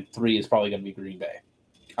 And 3 is probably going to be Green Bay.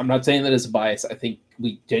 I'm not saying that as a bias. I think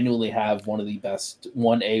we genuinely have one of the best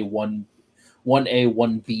 1A,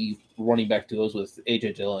 1B running back duos with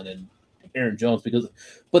A.J. Dillon and Aaron Jones.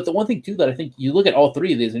 But the one thing, too, that I think you look at all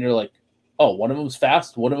 3 of these and you're like, oh, one of them's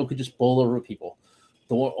fast. One of them could just bowl over people.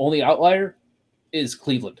 The only outlier is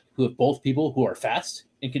Cleveland, who have both people who are fast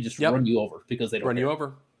and can just run you over because they don't run you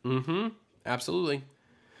over. Mm-hmm. Absolutely.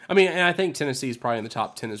 I mean, and I think Tennessee is probably in the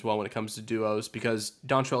top 10 as well when it comes to duos because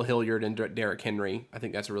Dontrell Hilliard and Derrick Henry, I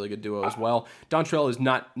think that's a really good duo as well. Dontrell is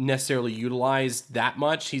not necessarily utilized that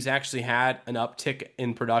much. He's actually had an uptick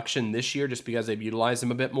in production this year just because they've utilized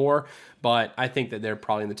him a bit more, but I think that they're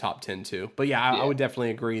probably in the top 10 too. But yeah, I would definitely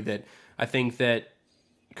agree that I think that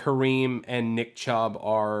Kareem and Nick Chubb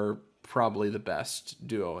are probably the best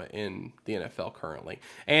duo in the NFL currently.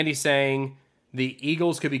 Andy's saying the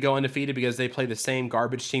Eagles could be going undefeated because they play the same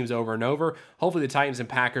garbage teams over and over. Hopefully the Titans and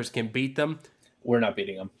Packers can beat them. We're not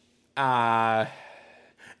beating them. I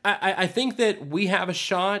think that we have a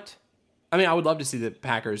shot. I mean, I would love to see the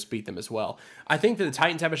Packers beat them as well. I think that the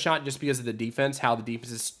Titans have a shot just because of the defense, how the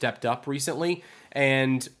defense has stepped up recently,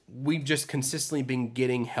 and we've just consistently been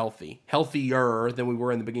getting healthier than we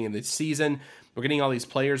were in the beginning of the season. We're getting all these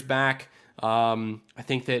players back. I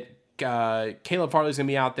think that Caleb Farley's going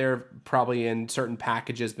to be out there probably in certain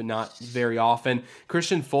packages, but not very often.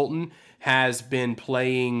 Christian Fulton has been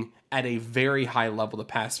playing at a very high level the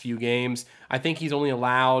past few games. I think he's only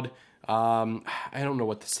allowed, I don't know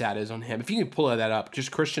what the stat is on him. If you can pull that up, just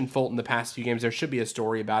Christian Fulton the past few games, there should be a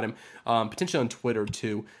story about him, potentially on Twitter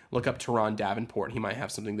too. Look up Teron Davenport. He might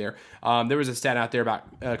have something there. There was a stat out there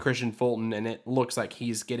about Christian Fulton, and it looks like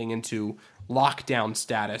he's getting into lockdown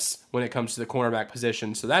status when it comes to the cornerback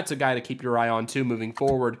position. So that's a guy to keep your eye on too moving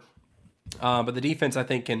forward. But the defense, I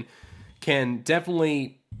think, can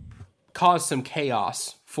definitely cause some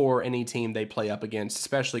chaos for any team they play up against,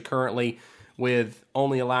 especially currently with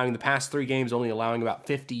only allowing the past 3 games, only allowing about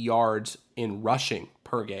 50 yards in rushing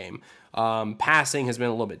per game. Passing has been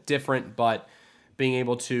a little bit different, but being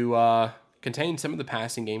able to contain some of the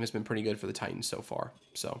passing game has been pretty good for the Titans so far.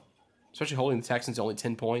 So, especially holding the Texans to only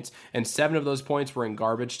 10 points, and 7 of those points were in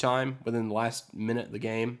garbage time within the last minute of the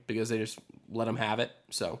game because they just let them have it.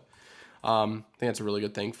 So, I think that's a really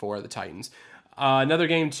good thing for the Titans. Another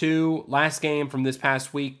game too, last game from this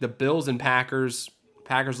past week, the Bills and Packers.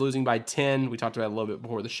 Packers losing by 10. We talked about it a little bit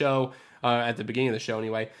before the show, at the beginning of the show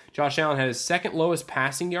anyway. Josh Allen had his second lowest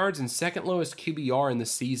passing yards and second lowest QBR in the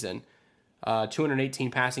season.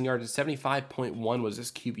 218 passing yards and 75.1 was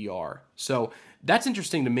his QBR. So that's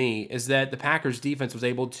interesting to me, is that the Packers defense was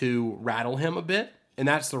able to rattle him a bit, and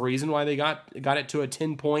that's the reason why they got it to a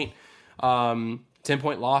 10-point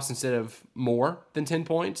loss instead of more than 10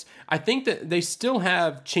 points. I think that they still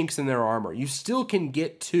have chinks in their armor. You still can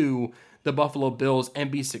get to the Buffalo Bills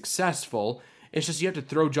and be successful. It's just you have to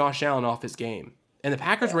throw Josh Allen off his game. And the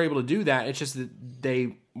Packers were able to do that. It's just that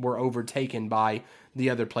they were overtaken by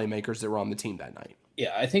the other playmakers that were on the team that night.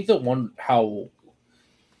 Yeah, I think the one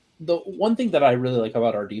thing that I really like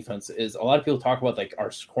about our defense is a lot of people talk about like our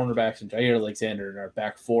cornerbacks and Jair Alexander and our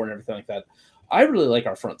back 4 and everything like that. I really like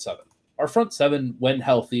our front 7. Our front 7, when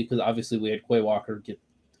healthy, because obviously we had Quay Walker get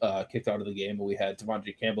kicked out of the game, but we had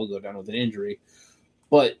Devondre Campbell go down with an injury.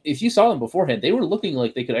 But if you saw them beforehand, they were looking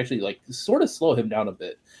like they could actually like sort of slow him down a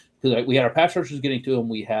bit. Because we had our pass rushers getting to him.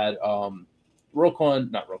 We had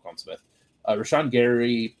Rashawn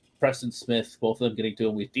Gary, Preston Smith, both of them getting to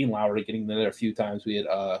him. We had Dean Lowry getting there a few times. We had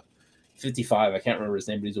 55, I can't remember his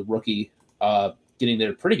name, but he's a rookie, getting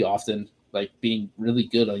there pretty often, like being really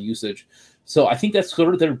good on usage. So I think that's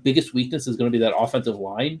sort of their biggest weakness is going to be that offensive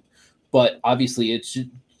line. But obviously it's a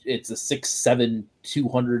 6'7",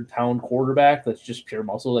 200-pound quarterback that's just pure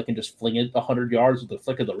muscle that can just fling it 100 yards with a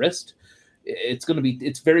flick of the wrist. It's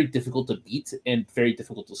very difficult to beat and very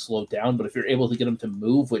difficult to slow down. But if you're able to get him to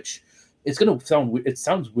move, which it's going to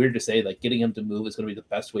sounds weird to say, like getting him to move is going to be the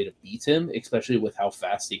best way to beat him, especially with how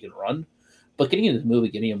fast he can run. But getting him to move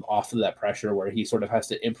and getting him off of that pressure where he sort of has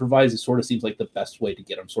to improvise, it sort of seems like the best way to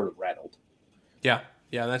get him sort of rattled. Yeah,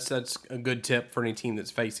 that's a good tip for any team that's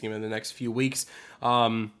facing him in the next few weeks.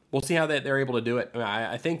 We'll see how they're able to do it.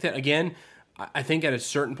 I think that, again, I think at a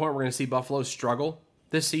certain point we're going to see Buffalo struggle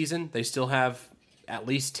this season. They still have at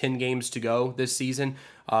least 10 games to go this season.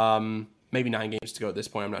 Maybe 9 games to go at this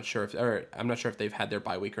point. I'm not sure if they've had their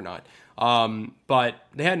bye week or not. But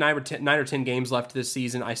they had 9 or 10 games left this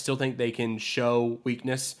season. I still think they can show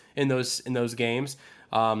weakness in those games.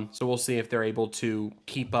 So we'll see if they're able to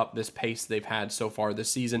keep up this pace they've had so far this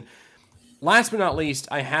season. last but not least,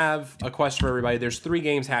 I have a question for everybody. There's 3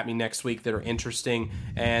 games happening next week that are interesting,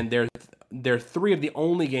 and they're 3 of the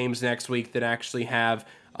only games next week that actually have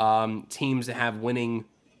teams that have winning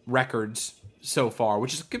records so far,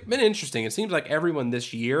 which has been interesting. It seems like everyone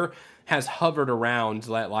this year has hovered around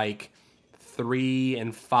like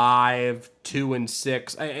 3-5,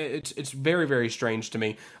 2-6. It's very, very strange to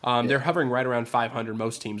me. They're hovering right around 500.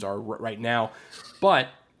 Most teams are right now, but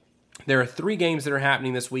there are 3 games that are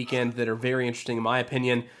happening this weekend that are very interesting in my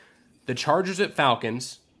opinion. The Chargers at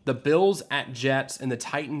Falcons, the Bills at Jets, and the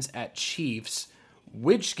Titans at Chiefs.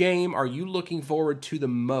 Which game are you looking forward to the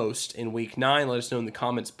most in Week 9? Let us know in the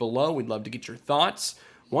comments below. We'd love to get your thoughts.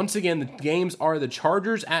 Once again, the games are the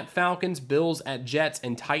Chargers at Falcons, Bills at Jets,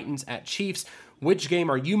 and Titans at Chiefs. Which game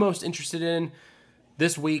are you most interested in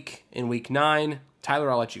this week in Week 9? Tyler,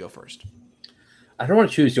 I'll let you go first. I don't want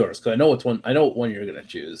to choose yours because I know what one you're going to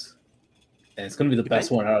choose, and it's going to be the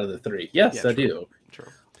best one out of the 3. Yes, I do. True.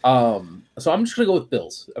 So I'm just going to go with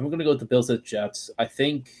Bills. I'm going to go with the Bills at Jets. I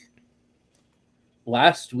think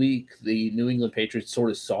last week the New England Patriots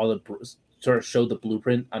sort of showed the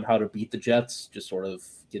blueprint on how to beat the Jets. Just sort of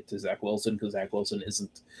get to Zach Wilson because Zach Wilson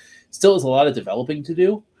still has a lot of developing to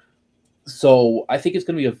do. So I think it's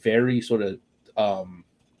going to be a very sort of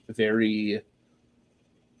very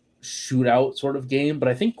shootout sort of game. But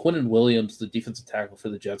I think Quinnen Williams, the defensive tackle for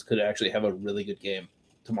the Jets, could actually have a really good game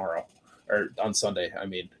tomorrow or on Sunday. I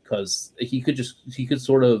mean, because he could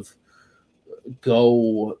sort of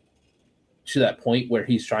go to that point where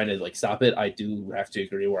he's trying to like stop it. I do have to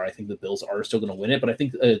agree where I think the Bills are still going to win it, but I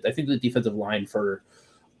think the defensive line for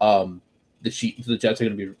the Jets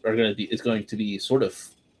is going to be sort of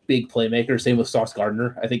big playmaker. Same with Sauce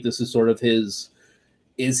Gardner. I think this is sort of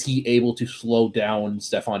is he able to slow down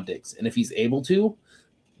Stephon Diggs? And if he's able to,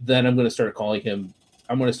 then I'm going to start calling him.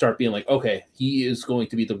 I'm going to start being like, okay, he is going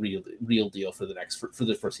to be the real deal for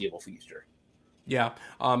the foreseeable future. Yeah.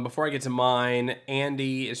 Before I get to mine,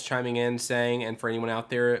 Andy is chiming in saying, and for anyone out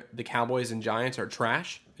there, the Cowboys and Giants are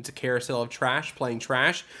trash. It's a carousel of trash playing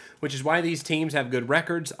trash, which is why these teams have good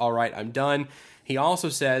records. All right, I'm done. He also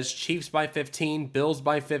says Chiefs by 15, Bills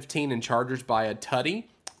by 15, and Chargers by a tutty.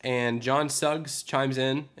 And John Suggs chimes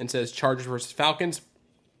in and says Chargers versus Falcons,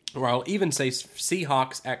 or I'll even say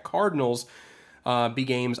Seahawks at Cardinals be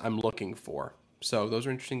games I'm looking for. So those are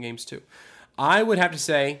interesting games too. I would have to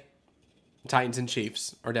say Titans and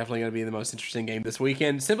Chiefs are definitely going to be the most interesting game this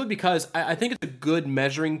weekend, simply because I think it's a good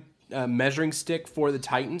measuring stick for the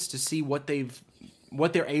Titans to see what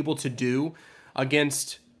they're able to do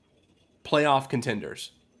against playoff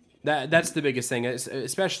contenders. That's the biggest thing,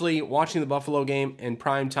 especially watching the Buffalo game in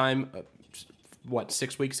prime time.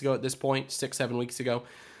 6 weeks ago at this point, 6-7 weeks ago.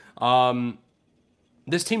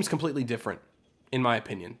 This team's completely different, in my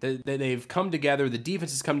opinion. They've come together. The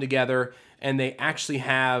defense has come together, and they actually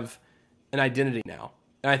have an identity now.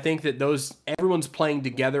 And I think that everyone's playing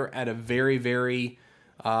together at a very, very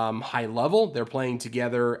high level. They're playing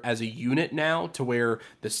together as a unit now to where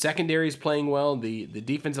the secondary is playing well, the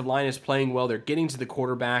defensive line is playing well. They're getting to the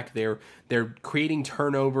quarterback. They're creating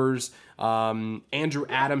turnovers. Andrew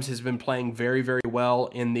Adams has been playing very, very well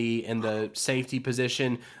in the safety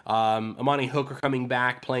position. Amani Hooker coming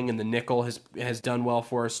back, playing in the nickel has done well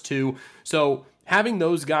for us too. So having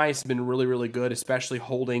those guys has been really, really good, especially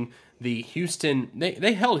holding the Houston.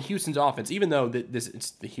 They held Houston's offense, even though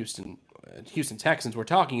it's the Houston Texans we're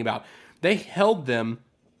talking about. They held them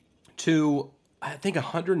to, I think,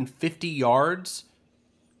 150 yards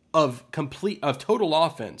of total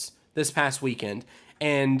offense this past weekend,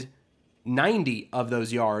 and 90 of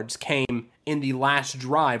those yards came in the last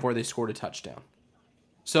drive where they scored a touchdown.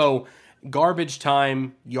 So garbage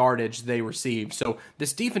time yardage they received. So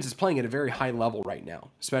this defense is playing at a very high level right now,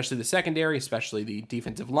 especially the secondary, especially the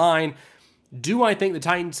defensive line. Do I think the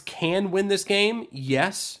Titans can win this game?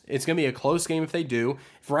 Yes. It's going to be a close game if they do.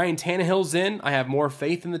 If Ryan Tannehill's in, I have more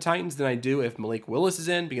faith in the Titans than I do if Malik Willis is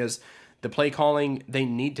in, because the play calling, they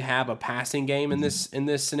need to have a passing game in this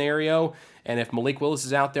scenario. And if Malik Willis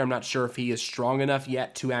is out there, I'm not sure if he is strong enough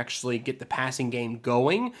yet to actually get the passing game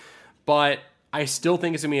going. But I still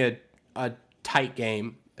think it's going to be a tight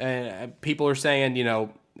game. People are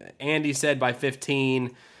saying, Andy said by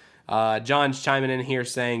 15. John's chiming in here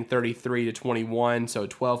saying 33-21, so a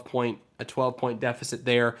 12-point deficit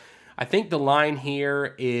there. I think the line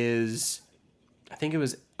here is, I think it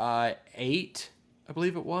was 8, I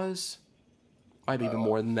believe it was. Might be even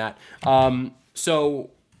more than that. So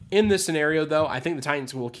in this scenario, though, I think the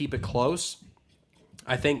Titans will keep it close.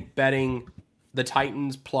 I think betting the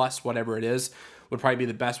Titans plus whatever it is would probably be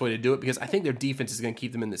the best way to do it, because I think their defense is going to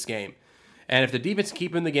keep them in this game. And if the defense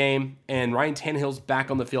keep in the game and Ryan Tannehill's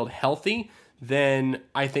back on the field healthy, then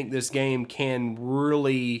I think this game can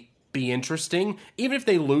really be interesting. Even if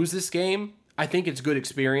they lose this game, I think it's good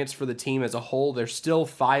experience for the team as a whole. They're still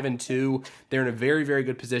 5-2. They're in a very, very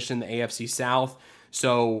good position in the AFC South.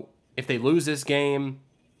 So if they lose this game,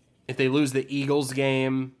 if they lose the Eagles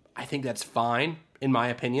game, I think that's fine, in my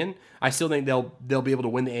opinion. I still think they'll be able to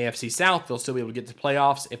win the AFC South. They'll still be able to get to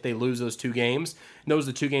playoffs if they lose those 2 games. And those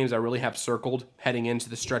are the 2 games I really have circled heading into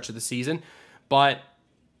the stretch of the season. But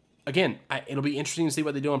again, it'll be interesting to see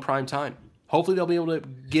what they do on prime time. Hopefully they'll be able to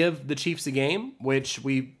give the Chiefs a game, which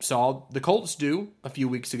we saw the Colts do a few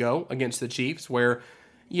weeks ago against the Chiefs, where,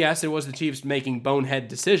 yes, it was the Chiefs making bonehead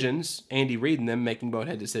decisions, Andy Reid and them making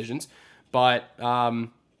bonehead decisions, but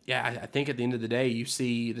I think at the end of the day, you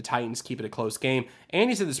see the Titans keep it a close game.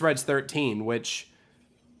 Andy said the spread's 13, which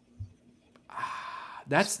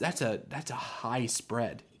that's a high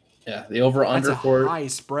spread. Yeah, the over-under for high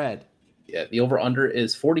spread. Yeah, the over-under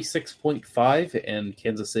is 46.5, and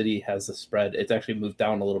Kansas City has the spread. It's actually moved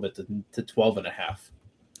down a little bit to 12.5.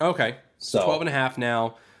 Okay, so 12.5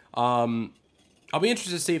 now. I'll be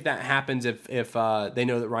interested to see if that happens if they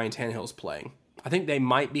know that Ryan Tannehill's playing. I think they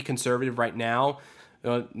might be conservative right now.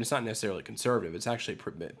 It's not necessarily conservative. It's actually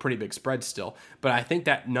a pretty big spread still. But I think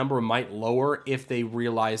that number might lower if they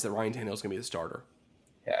realize that Ryan Tannehill's going to be the starter.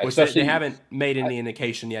 Yeah, which they haven't made any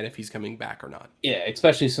indication yet if he's coming back or not. Yeah,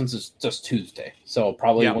 especially since it's just Tuesday. So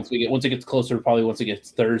probably once it gets closer, probably once it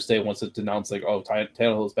gets Thursday, once it's announced like, oh,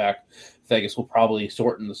 Tannehill's back, Vegas will probably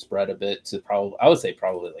shorten the spread a bit to I would say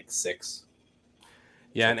probably like 6.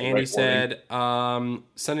 Yeah, and Andy said,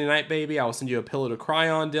 Sunday night, baby, I will send you a pillow to cry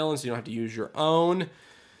on, Dylan, so you don't have to use your own.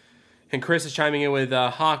 And Chris is chiming in with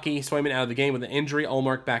hockey. Swayman out of the game with an injury.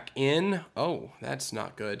 Ullmark back in. Oh, that's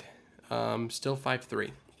not good. Still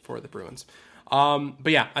 5-3 for the Bruins.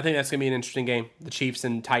 But yeah, I think that's going to be an interesting game. The Chiefs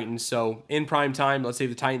and Titans. So in prime time, let's see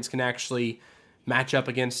if the Titans can actually match up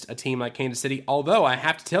against a team like Kansas City. Although I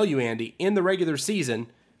have to tell you, Andy, in the regular season,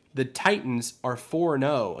 the Titans are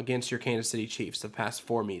 4-0 against your Kansas City Chiefs the past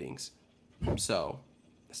 4 meetings. So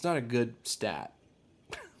it's not a good stat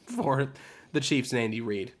for the Chiefs and Andy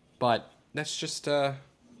Reid. But that's just, we'll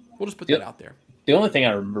just put that out there. The only thing I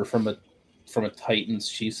remember from a Titans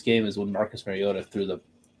Chiefs game is when Marcus Mariota threw the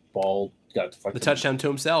ball, got the touchdown to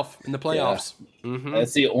himself in the playoffs. Yeah. Mm-hmm.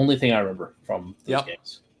 That's the only thing I remember from those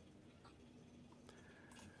games.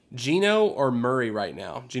 Geno or Murray right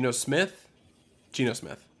now? Geno Smith. Geno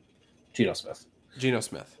Smith,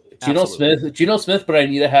 but I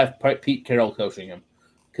need to have Pete Carroll coaching him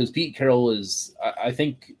because Pete Carroll is, I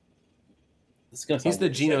think, he's the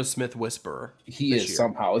Geno Smith whisperer. He is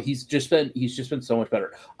somehow. He's just been so much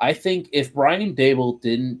better. I think if Brian Dable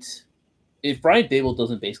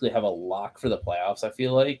doesn't basically have a lock for the playoffs, I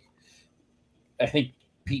think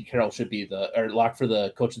Pete Carroll should be lock for the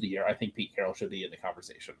coach of the year. I think Pete Carroll should be in the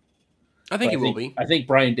conversation. I think he will be. I think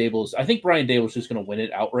Brian Dable's just going to win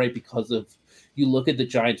it outright because of, you look at the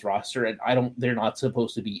Giants roster and they're not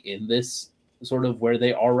supposed to be in this sort of where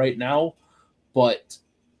they are right now, but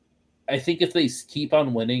I think if they keep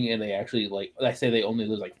on winning and they actually, like I say, they only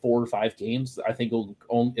lose like 4 or 5 games, I think it'll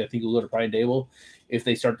go to Brian Dable. If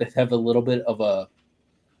they start to have a little bit of a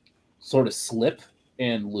sort of slip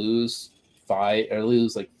and lose 5 or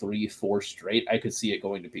lose like 3-4 straight, I could see it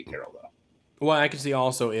going to Pete Carroll though. Well, I could see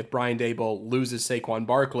also if Brian Dable loses Saquon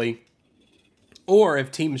Barkley, or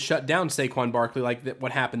if teams shut down Saquon Barkley like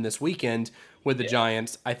what happened this weekend with the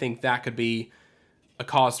Giants, I think that could be a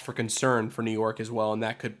cause for concern for New York as well, and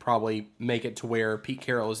that could probably make it to where Pete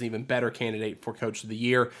Carroll is an even better candidate for Coach of the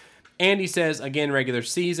Year. Andy says, again, regular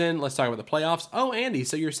season. Let's talk about the playoffs. Oh, Andy,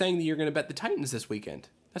 so you're saying that you're going to bet the Titans this weekend.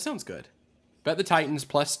 That sounds good. Bet the Titans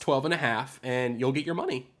plus 12.5, and you'll get your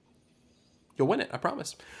money. You'll win it, I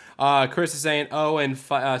promise. Chris is saying,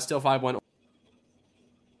 still 5-1.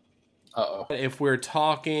 Uh-oh. If we're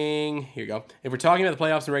talking, here you go. If we're talking about the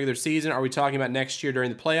playoffs and regular season, are we talking about next year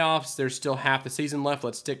during the playoffs? There's still half the season left.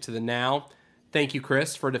 Let's stick to the now. Thank you,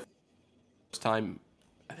 Chris, for the first time,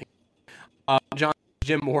 I think.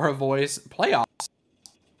 Jim Mora voice. Playoffs?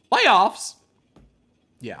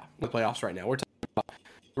 Yeah, the playoffs right now. We're talking about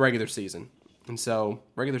the regular season. And so,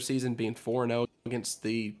 regular season being 4-0 against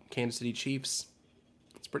the Kansas City Chiefs,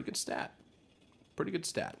 it's a pretty good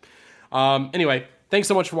stat. Anyway, thanks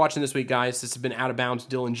so much for watching this week, guys. This has been Out of Bounds,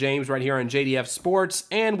 Dylan James, right here on JDF Sports,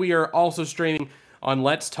 and we are also streaming on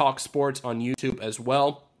Let's Talk Sports on YouTube as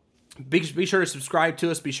well. Be sure to subscribe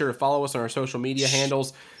to us. Be sure to follow us on our social media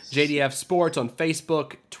handles, JDF Sports on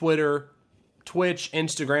Facebook, Twitter, Twitch,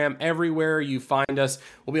 Instagram, everywhere you find us.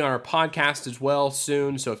 We'll be on our podcast as well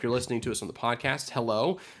soon. So if you're listening to us on the podcast,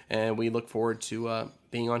 hello. And we look forward to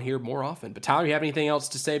being on here more often. But Tyler, you have anything else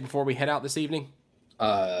to say before we head out this evening?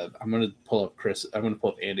 I'm going to pull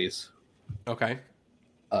up Andy's. Okay.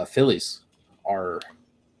 Phillies are.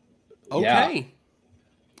 Okay.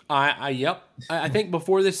 Yeah. Yep. I think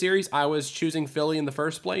before this series, I was choosing Philly in the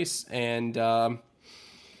first place. And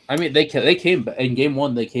I mean, they came in game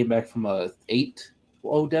one. They came back from a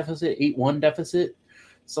 8-0 deficit, 8-1 deficit,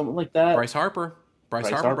 something like that. Bryce Harper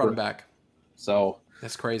brought him back. So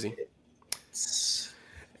that's crazy.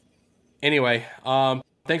 Anyway,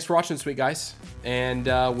 thanks for watching this week, guys, and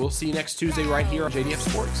we'll see you next Tuesday right here on JDF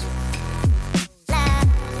Sports.